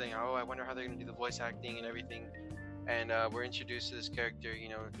was like saying, oh, I wonder how they're gonna do the voice acting and everything. And we're introduced to this character, you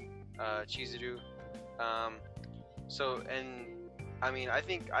know, Chizuru. So, and I mean,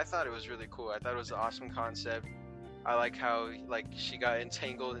 I thought it was really cool. I thought it was an awesome concept. I like how like she got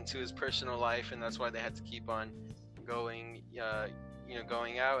entangled into his personal life, and that's why they had to keep on going, you know,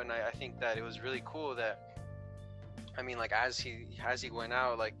 going out. And I think that it was really cool that, I mean, like as he went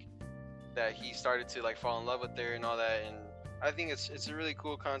out, like that he started to like fall in love with her and all that. And I think it's a really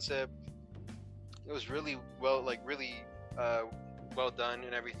cool concept. It was really well, like really well done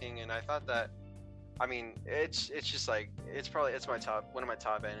and everything. And I thought that, I mean, it's just like it's one of my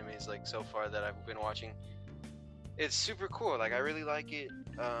top animes like so far that I've been watching. It's super cool. Like I really like it.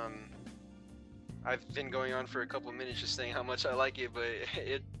 I've been going on for a couple minutes just saying how much I like it, but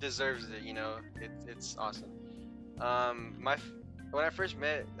it deserves it. You know, it's awesome. When I first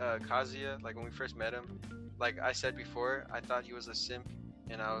met Kazuya, like when we first met him, like I said before, I thought he was a simp,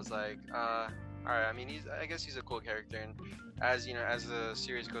 and I was like, all right. I mean, I guess he's a cool character, and as you know, as the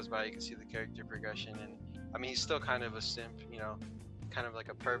series goes by, you can see the character progression, and I mean, he's still kind of a simp, you know, kind of like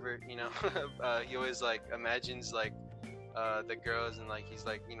a pervert, you know. He always like imagines like the girls, and like he's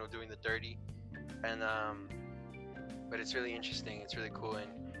like, you know, doing the dirty, and but it's really interesting. It's really cool,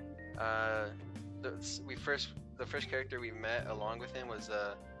 and the first character we met along with him was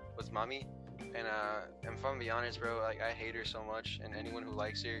Mami, and if I'm gonna be honest, bro, like I hate her so much, and anyone who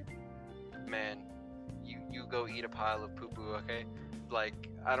likes her, man, you go eat a pile of poo-poo, okay? Like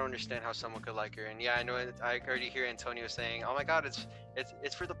I don't understand how someone could like her. And yeah, I know I already hear Antonio saying, oh my god,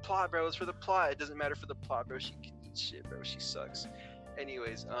 it's for the plot, bro, it's for the plot. It doesn't matter for the plot, bro. She can eat shit, bro. She sucks.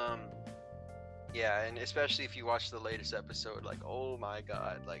 Anyways, yeah, and especially if you watch the latest episode, like oh my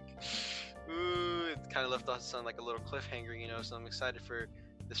god, like ooh, it kind of left us on like a little cliffhanger, you know. So I'm excited for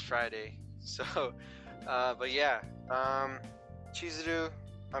this Friday. So but yeah, Chizuru,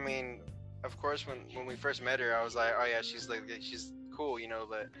 I mean, of course, when we first met her, I was like, oh yeah, she's cool, you know.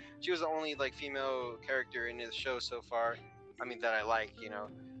 But she was the only like female character in the show so far, I mean, that I like, you know.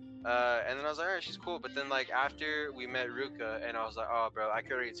 And then I was like, alright, she's cool. But then like after we met Ruka, and I was like, oh bro, I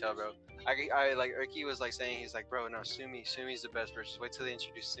could already tell, bro. I like Urki was like saying, he's like, bro, no, Sumi's the best person. Wait till they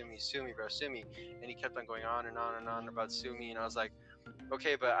introduce Sumi, bro, Sumi. And he kept on going on and on and on about Sumi, and I was like,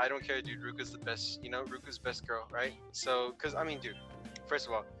 okay, but I don't care, dude. Ruka's the best, you know. Ruka's best girl, right? So, cause I mean, dude, first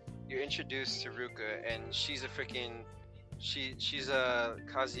of all, you're introduced to Ruka, and she's a freaking, she's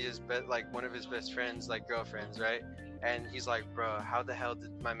Kazuya's like one of his best friends, like girlfriends, right? And he's like, bro, how the hell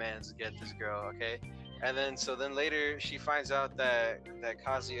did my man's get this girl, okay? And then then later she finds out that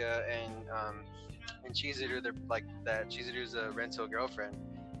Kazuya and Chizuru, they're like that Chizuru's a rental girlfriend,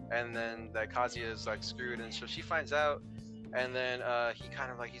 and then that Kazuya is like screwed, and so she finds out, and then he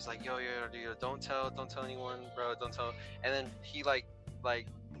kind of like, he's like, yo, dude, don't tell anyone, bro, don't tell. And then he like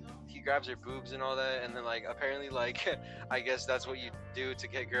he grabs her boobs and all that, and then like apparently like I guess that's what you do to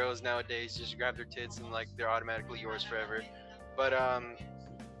get girls nowadays, just grab their tits and like they're automatically yours forever. But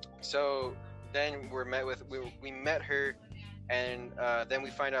so then we met her, and then we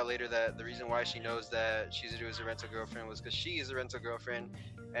find out later that the reason why she knows that Chizuru is a rental girlfriend was because she is a rental girlfriend,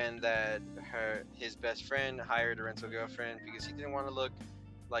 and that his best friend hired a rental girlfriend because he didn't want to look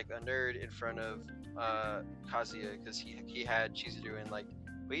like a nerd in front of Kazuya, because he had Chizuru, and like,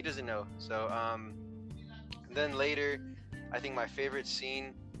 but he doesn't know. So then later, I think my favorite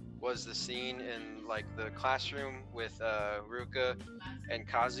scene was the scene in like the classroom with Ruka and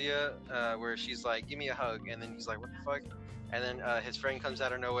Kazuya, where she's like, give me a hug, and then he's like, what the fuck? And then his friend comes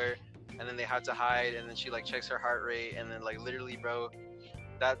out of nowhere, and then they have to hide, and then she like checks her heart rate, and then like literally, bro,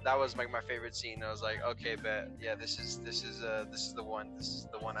 that was like my favorite scene. I was like, okay, bet, yeah, this is the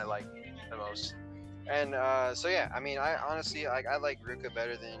one I like the most. And so yeah, I mean, I honestly I like Ruka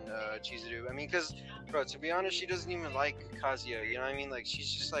better than Chizuru. I mean, because bro, to be honest, she doesn't even like Kazuya, you know what I mean? Like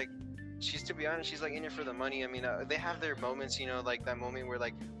she's just like, to be honest, she's like in it for the money. I mean, they have their moments, you know, like that moment where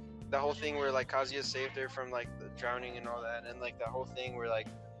like the whole thing where like Kazuya saved her from like the drowning and all that, and like that whole thing where like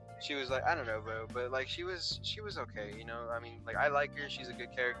she was like, I don't know, bro, but like she was okay, you know. I mean, like I like her, she's a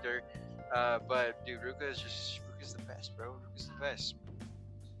good character, but dude, Ruka's the best, bro. Ruka's the best.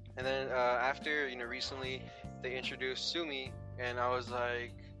 And then after, you know, recently they introduced Sumi, and I was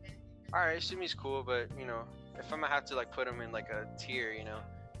like, all right, Sumi's cool, but you know, if I'm gonna have to like put them in like a tier, you know,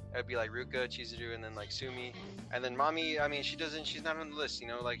 it'd be like Ruka, Chizuru, and then like Sumi, and then Mami. I mean, she's not on the list, you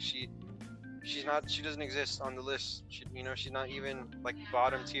know, like she doesn't exist on the list. You know, she's not even like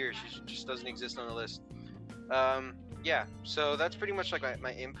bottom tier. She just doesn't exist on the list. Yeah, so that's pretty much like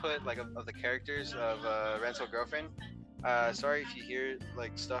my input, like of the characters of Rental Girlfriend. Sorry if you hear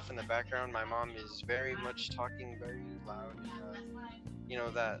like stuff in the background. My mom is very much talking very loud. You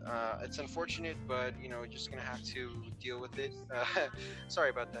know that it's unfortunate, but you know, we're just gonna have to deal with it. Sorry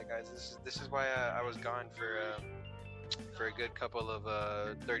about that, guys. This is why I was gone for a good couple of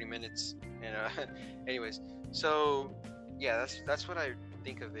 30 minutes. And anyways, so yeah, that's what I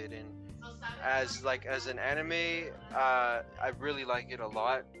think of it. And as an anime, I really like it a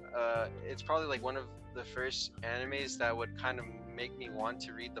lot. It's probably like one of the first animes that would kind of make me want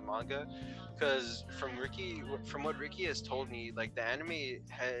to read the manga, because from what Ricky has told me, like the anime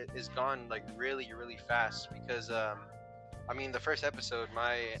is gone like really really fast, because I mean the first episode,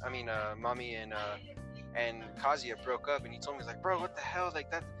 Mami and Kazuya broke up, and he told me, he's like, bro, what the hell,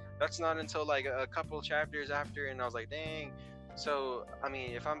 like that's not until like a couple chapters after. And I was like, dang. So I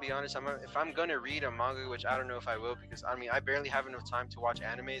mean, if I'm being honest, if I'm gonna read a manga, which I don't know if I will, because I mean I barely have enough time to watch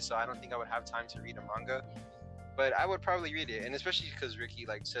anime, so I don't think I would have time to read a manga. But I would probably read it, and especially because Ricky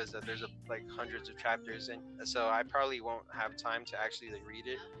like says that there's like hundreds of chapters, and so I probably won't have time to actually like read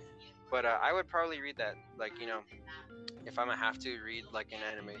it. But I would probably read that, like, you know, if I'm gonna have to read like an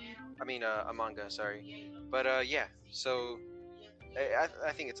anime, a manga, sorry. But yeah, so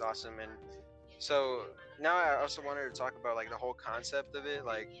I think it's awesome. And so now I also wanted to talk about like the whole concept of it,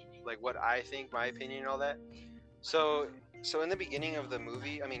 like what I think, my opinion, and all that. So in the beginning of the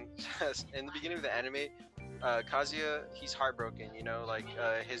movie, in the beginning of the anime, Kazuya, he's heartbroken, you know, like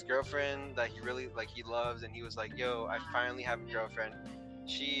his girlfriend that he really like he loves, and he was like, yo, I finally have a girlfriend.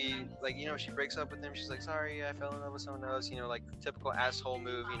 She, like, you know, she breaks up with him. She's like, sorry, I fell in love with someone else, you know, like typical asshole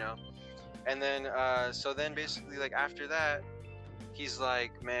move, you know. And then so then basically like after that, he's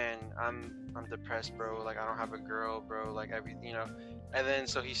like, man, I'm depressed, bro, like I don't have a girl, bro, like everything, you know. And then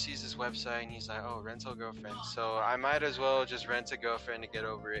so he sees this website, and he's like, oh, rental girlfriend, so I might as well just rent a girlfriend to get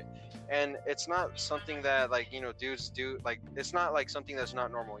over it. And it's not something that, like, you know, dudes do, like it's not like something that's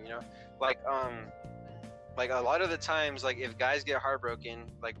not normal, you know. Like a lot of the times, like if guys get heartbroken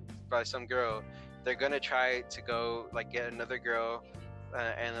like by some girl, they're gonna try to go like get another girl,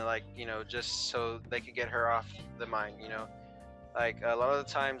 and like, you know, just so they could get her off the mind, you know. Like a lot of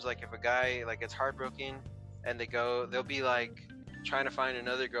the times, like if a guy like gets heartbroken and they'll be like trying to find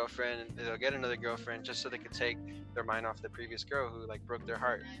another girlfriend, and they'll get another girlfriend just so they could take their mind off the previous girl who like broke their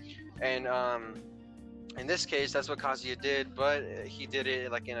heart. And in this case, that's what Kazuya did, but he did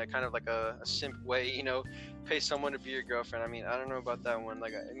it like in a kind of like a simp way, you know, pay someone to be your girlfriend. I mean, I don't know about that one.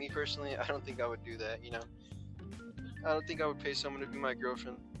 Like me personally, I don't think I would do that, you know. I don't think I would pay someone to be my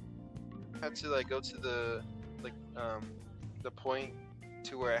girlfriend. I had to like go to the point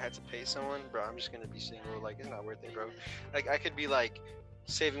to where I had to pay someone, bro. I'm just gonna be single. Like, it's not worth it, bro. Like, I could be like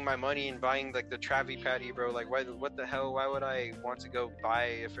saving my money and buying like the Travi Patty, bro. Like, what the hell? Why would I want to go buy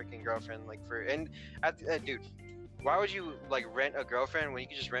a freaking girlfriend? Like, dude, why would you like rent a girlfriend when you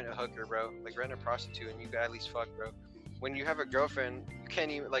could just rent a hooker, bro? Like, rent a prostitute and you could at least fuck, bro. When you have a girlfriend, you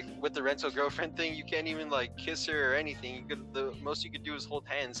can't even, like, with the rental girlfriend thing, you can't even like kiss her or anything. The most you could do is hold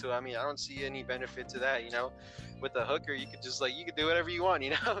hands. So I mean, I don't see any benefit to that, you know. With a hooker, you could just like, you could do whatever you want,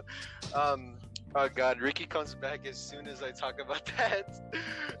 you know. Oh god, Ricky comes back as soon as I talk about that.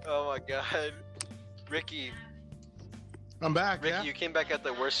 Oh my god, Ricky, I'm back. Ricky, yeah? You came back at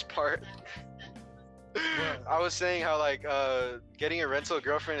the worst part. What? I was saying how like getting a rental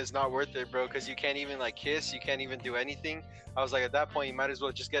girlfriend is not worth it, bro, because you can't even like kiss, you can't even do anything. I was like, at that point you might as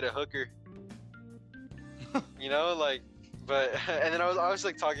well just get a hooker. You know, like, but and then I was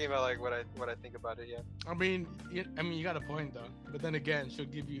like talking about like what I think about it. Yeah, I mean you got a point though, but then again, she'll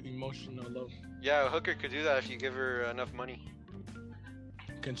give you emotional love. Yeah, a hooker could do that if you give her enough money.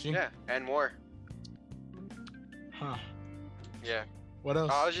 Can she? Yeah, and more. Huh. Yeah. What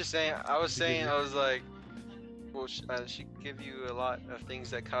else? I was like, well, she give you a lot of things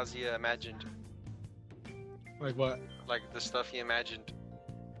that Kazuya imagined. Like what? Like the stuff he imagined.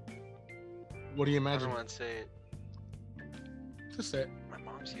 What do you imagine? I don't want to say it. Just say it. My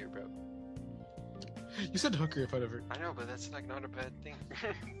mom's here, bro. You said hooker if I'd ever. I know, but that's like not a bad thing.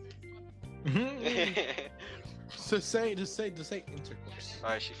 So just say intercourse.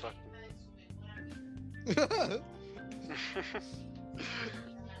 Alright, she fucked me.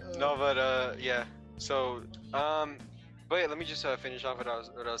 No, but yeah. So but yeah, let me just finish off what I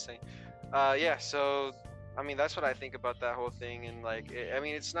was saying. Yeah. So I mean, that's what I think about that whole thing. And like, I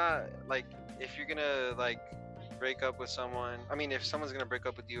mean, it's not like if you're gonna like break up with someone. I mean, if someone's gonna break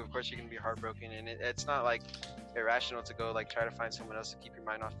up with you, of course you're gonna be heartbroken, and it's not like irrational to go like try to find someone else to keep your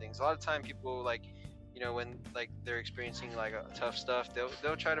mind off things. A lot of time people like, you know, when like they're experiencing like tough stuff,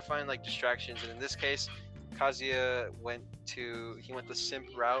 they'll try to find like distractions. And in this case, Kazuya went the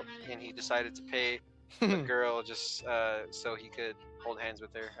simp route, and he decided to pay the girl just so he could hold hands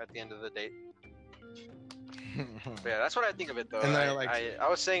with her at the end of the date. But yeah, that's what I think of it though. And I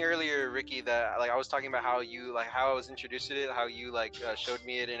was saying earlier, Ricky, that like I was talking about how I was introduced to it, how you showed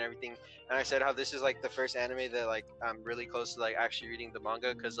me it and everything, and I said how this is like the first anime that like I'm really close to like actually reading the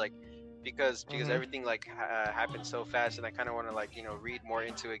manga because everything like happened so fast, and I kind of want to like read more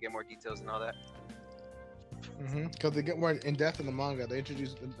into it, get more details and all that. Because they get more in depth in the manga. They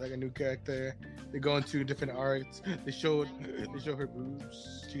introduce like a new character. They go into different arcs. They show her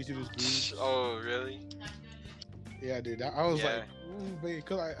boobs. Chizuru boobs. Oh really? Yeah, dude. I was like,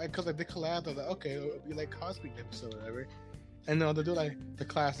 because I did collab. I was like, okay, it'll be like Cosmic episode or whatever. And they'll do like the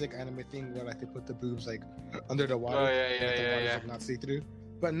classic anime thing where like they put the boobs like under the water. Oh yeah. Like, not see through.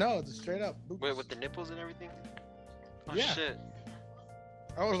 But no, it's straight up boobs. Wait, with the nipples and everything? Oh yeah. Shit.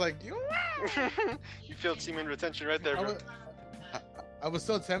 I was like, you feel semen retention right there, bro. I was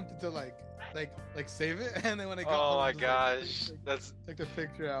so tempted to like save it, and then when I got oh my gosh, that's take the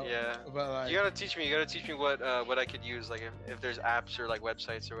picture out. Yeah, but like, you gotta teach me what I could use, like if there's apps or like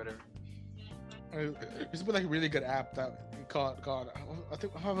websites or whatever. There's been like a really good app that called I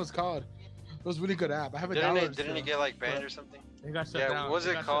think how it was called. It was a really good app. I haven't downloaded. Didn't it get like banned or something? It got shut down. What was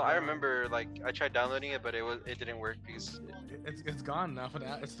it called? I remember like I tried downloading it, but it didn't work because it's gone now for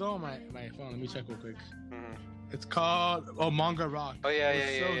that. It's still on my phone. Let me check real quick. It's called Manga Rock. Oh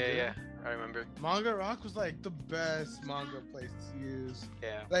yeah. I remember. Manga Rock was like the best manga place to use.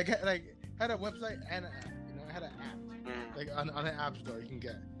 Yeah. Like had a website and an app. It had an app. Like on an app store you can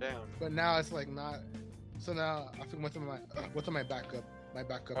get. Damn. But now it's like not. So now I think what's on my backup. My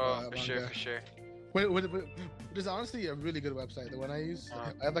backup. Oh, for sure. Wait, it's honestly a really good website. The one I use,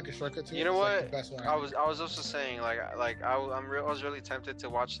 I have like a shortcut to it. You know what? Like the best one I was also saying I was really tempted to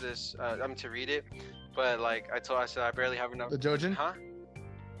watch this. To read it, but like I said I barely have enough. The Jojen? Huh?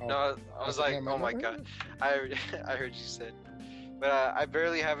 Oh, no, I was like, oh my god, I heard you said, but I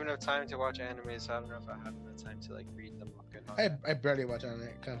barely have enough time to watch anime, so I don't know if I have enough time to like read them. I barely watch anime.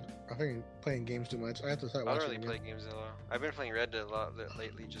 I think playing games too much. I have to start watching. I don't really play games a lot. I've been playing Red Dead a lot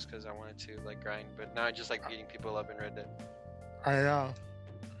lately just because I wanted to like grind, but now I just like beating people up in Red Dead. I know.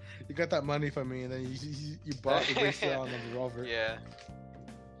 You got that money from me, and then you bought the wasted on the revolver. Yeah.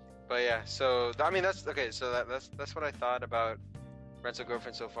 But yeah, so I mean that's okay. So that's what I thought about Rental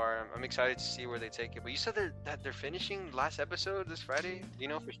Girlfriend so far. I'm excited to see where they take it. But you said that they're finishing last episode this Friday. Do you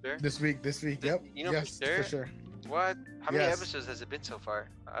know for sure? This week. Yep. You know yes, for sure. What? How many episodes has it been so far?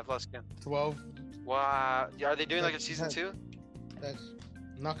 I've lost count. 12. Wow. Are they doing like a season 2? That's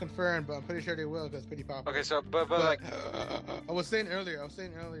not confirmed, but I'm pretty sure they will because it's pretty popular. Okay, so but like I was saying earlier,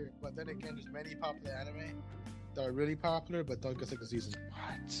 but then again, there's many popular anime that are really popular, but don't get like a season.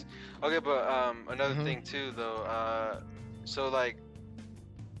 What? Okay, but another thing too, though. So like,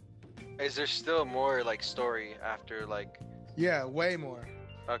 is there still more like story after like? Yeah, way more.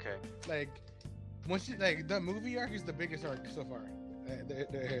 Okay. Like. Once you like the movie arc is the biggest arc so far.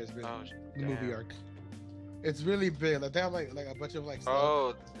 There has been the movie arc. It's really big. Like they have like a bunch of like. Stuff.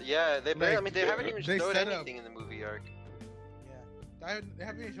 Oh yeah, they haven't even showed anything in the movie arc. Yeah, they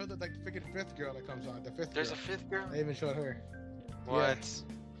haven't even showed the like freaking fifth girl that comes on. There's a fifth girl. They even showed her. What?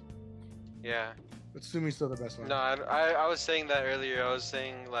 Yeah. But Sumi's still the best one. No, I was saying that earlier. I was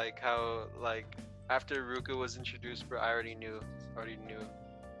saying like how like after Ruka was introduced, bro, I already knew.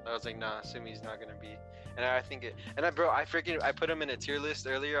 I was like, nah, Sumi's not gonna be, and I think it, and I put him in a tier list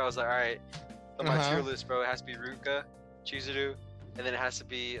earlier. I was like, all right, on my tier list, bro, it has to be Ruka, Chizuru, and then it has to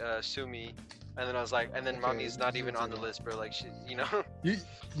be Sumi, and then I was like, and then Mami's not even on the list, bro. Like, she,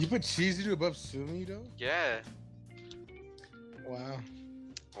 You put Chizuru above Sumi though? Yeah. Wow,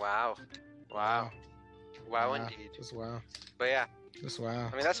 indeed. Just wow. But yeah. Just wow.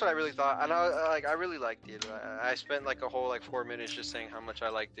 I mean, that's what I really thought, and I really liked it. I spent like a whole like 4 minutes just saying how much I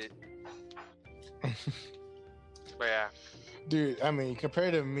liked it. But yeah. Dude, I mean,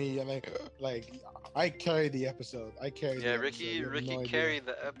 compared to me, like I carried the episode. Yeah, Ricky carried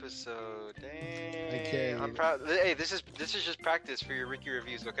the episode. Dang. I'm proud. Hey, this is just practice for your Ricky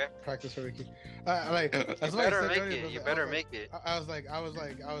reviews, okay? Practice for Ricky. That's you better make it. You better make it. I was like,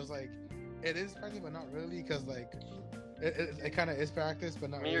 it is practice, but not really, because like. It kind of is practice,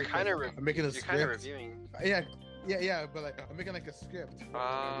 but not. I mean, really, you're kind of making a script. You're kind of reviewing. Yeah, but like I'm making like a script.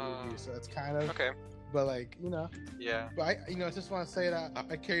 Review, so it's kind of okay. But like Yeah. But I just want to say that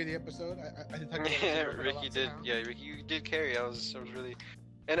I carried the episode. I did talk about Ricky did. Yeah, Ricky, you did carry. I was really.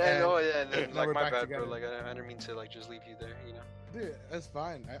 And like my bad, bro. Like I didn't mean to like just leave you there. Dude, that's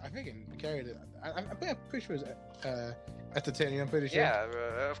fine. I think I carried it. I'm pretty sure it was entertaining. I'm pretty sure.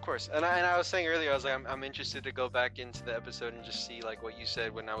 Yeah, of course. And I was saying earlier, I was like, I'm interested to go back into the episode and just see like what you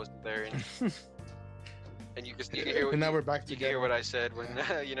said when I was there. And And you can hear. And now we're back You together. can hear what I said when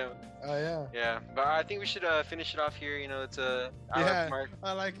you know. Oh yeah. Yeah, but I think we should finish it off here. You know, it's a Yeah. mark.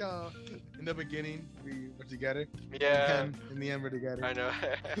 I like how in the beginning we were together. Yeah. In the end we're together. I know.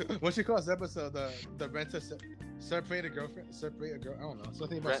 What you call this episode? The rent a separated girlfriend. Separate a girl. I don't know.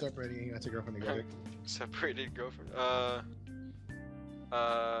 Something about separating a girlfriend together. Separated girlfriend.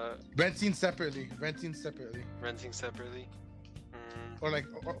 Renting separately. Renting separately. Renting separately. Or like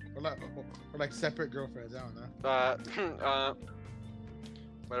separate girlfriends. I don't know.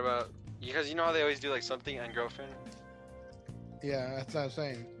 What about? Because you know how they always do like something and girlfriend. Yeah, that's what I'm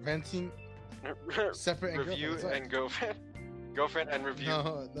saying. Renting separate and review girlfriend. and girlfriend. Girlfriend and review.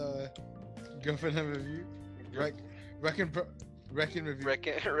 No, the girlfriend and review. Reckon review.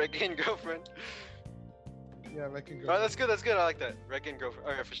 Reckon girlfriend. Yeah, reckon girlfriend. Oh, that's good. That's good. I like that. Reckon girlfriend.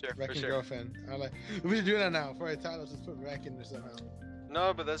 Oh yeah, for sure. Reckon for sure. girlfriend. I like. We should do that now for our titles. Just put reckon or somehow.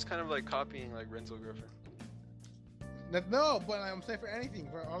 No, but that's kind of like copying like rental girlfriend. No, but I'm saying for anything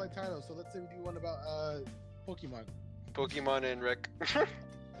for all our titles. So let's say we do one about Pokemon. Pokemon and Rec.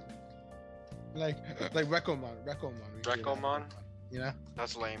 like Recomon. Recomon. You know.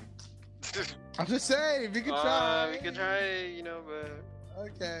 That's lame. I'm just saying we could try. We could try, you know, but.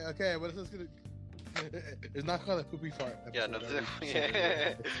 Okay, but it's gonna. It's not called a poopy fart. Yeah, no.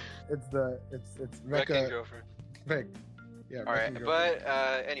 Yeah. It's Wrecking girlfriend. Rec. Yeah. All right, but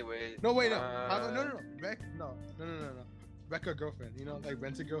anyway. No, wait, no. No. No. Wreck a girlfriend. You know, like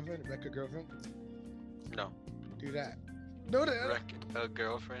rent a girlfriend. Wreck a girlfriend. No. Do that. No, that. Wreck a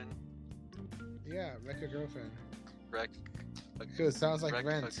girlfriend. Yeah, wreck a girlfriend. Wreck. Because it sounds like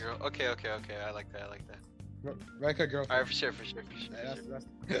rent. A girl. Okay. I like that. Wreck a girlfriend. Alright, for sure. Yeah, that's.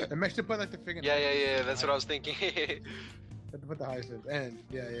 And make sure to put like the finger. Yeah. That's what I was thinking. Put the hyphen. And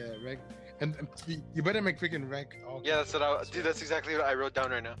yeah. Wreck. And you better make freaking wreck. Yeah, that's what dude. That's exactly what I wrote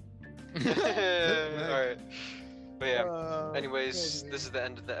down right now. Alright. But yeah. Anyways, this is the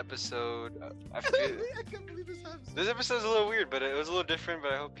end of the episode. I can't believe this happened. This episode's a little weird, but it was a little different.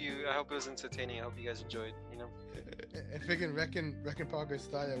 But I hope it was entertaining. I hope you guys enjoyed. You know. If freaking wrecking progress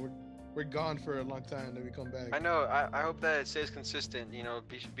style, yeah, we're gone for a long time. Then we come back. I know. I hope that it stays consistent. You know,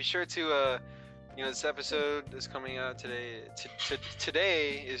 be sure to you know, this episode is coming out today.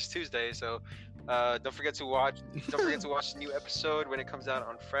 Today is Tuesday, so don't forget to watch. Don't forget to watch the new episode when it comes out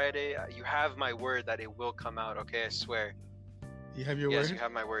on Friday. You have my word that it will come out. Okay, I swear. You have your word. Yes, you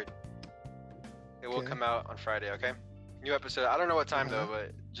have my word. It will come out on Friday. Okay. New episode. I don't know what time though,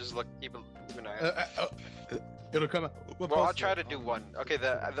 but just keep an eye out. It'll come out. Well, I'll try to do one. Okay.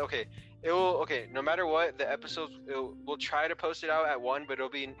 Okay. It will. Okay. No matter what, the episodes. We'll try to post it out at 1, but it'll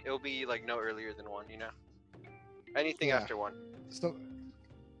be like no earlier than 1. You know. Anything after 1. So.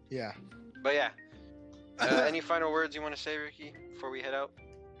 Yeah. But yeah. Any final words you want to say, Ricky, before we head out?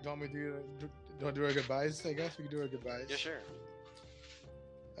 Don't we do our goodbyes? I guess we can do our goodbyes. Yeah, sure.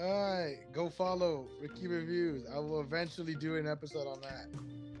 Alright, go follow Ricky Reviews. I will eventually do an episode on that.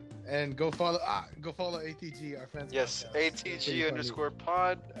 And go follow ATG, our friends. Yes,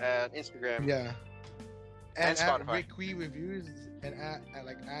 ATG_pod at Instagram. Yeah. And Spotify. at Ricky Reviews and at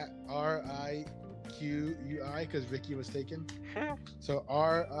RIQUI because Ricky was taken. So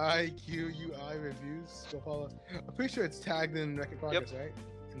RIQUI Reviews. Go follow. I'm pretty sure it's tagged in Wreck in Progress, right?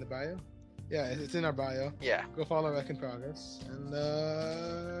 In the bio. Yeah, it's in our bio. Yeah. Go follow Wreck in Progress. And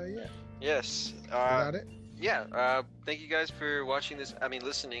yeah. Yes. About it. Yeah. Thank you guys for watching this. I mean,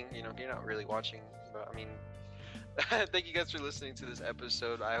 listening. You know, you're not really watching, but I mean, thank you guys for listening to this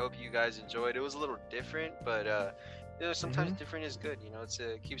episode. I hope you guys enjoyed. It was a little different, but you know, sometimes different is good. You know,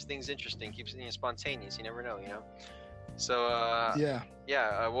 it keeps things interesting, keeps it spontaneous. You never know. You know. So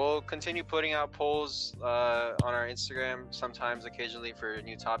we'll continue putting out polls on our Instagram sometimes, occasionally for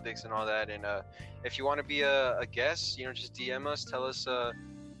new topics and all that. And if you want to be a guest, you know, just DM us. Tell us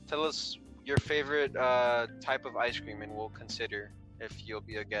your favorite type of ice cream, and we'll consider if you'll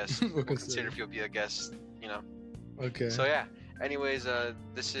be a guest. We'll consider if you'll be a guest. You know. Okay. So yeah. Anyways,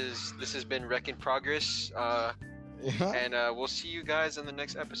 this has been Wreck in Progress. And we'll see you guys in the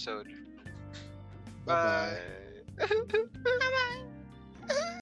next episode. Bye. Bye-bye. Bye-bye.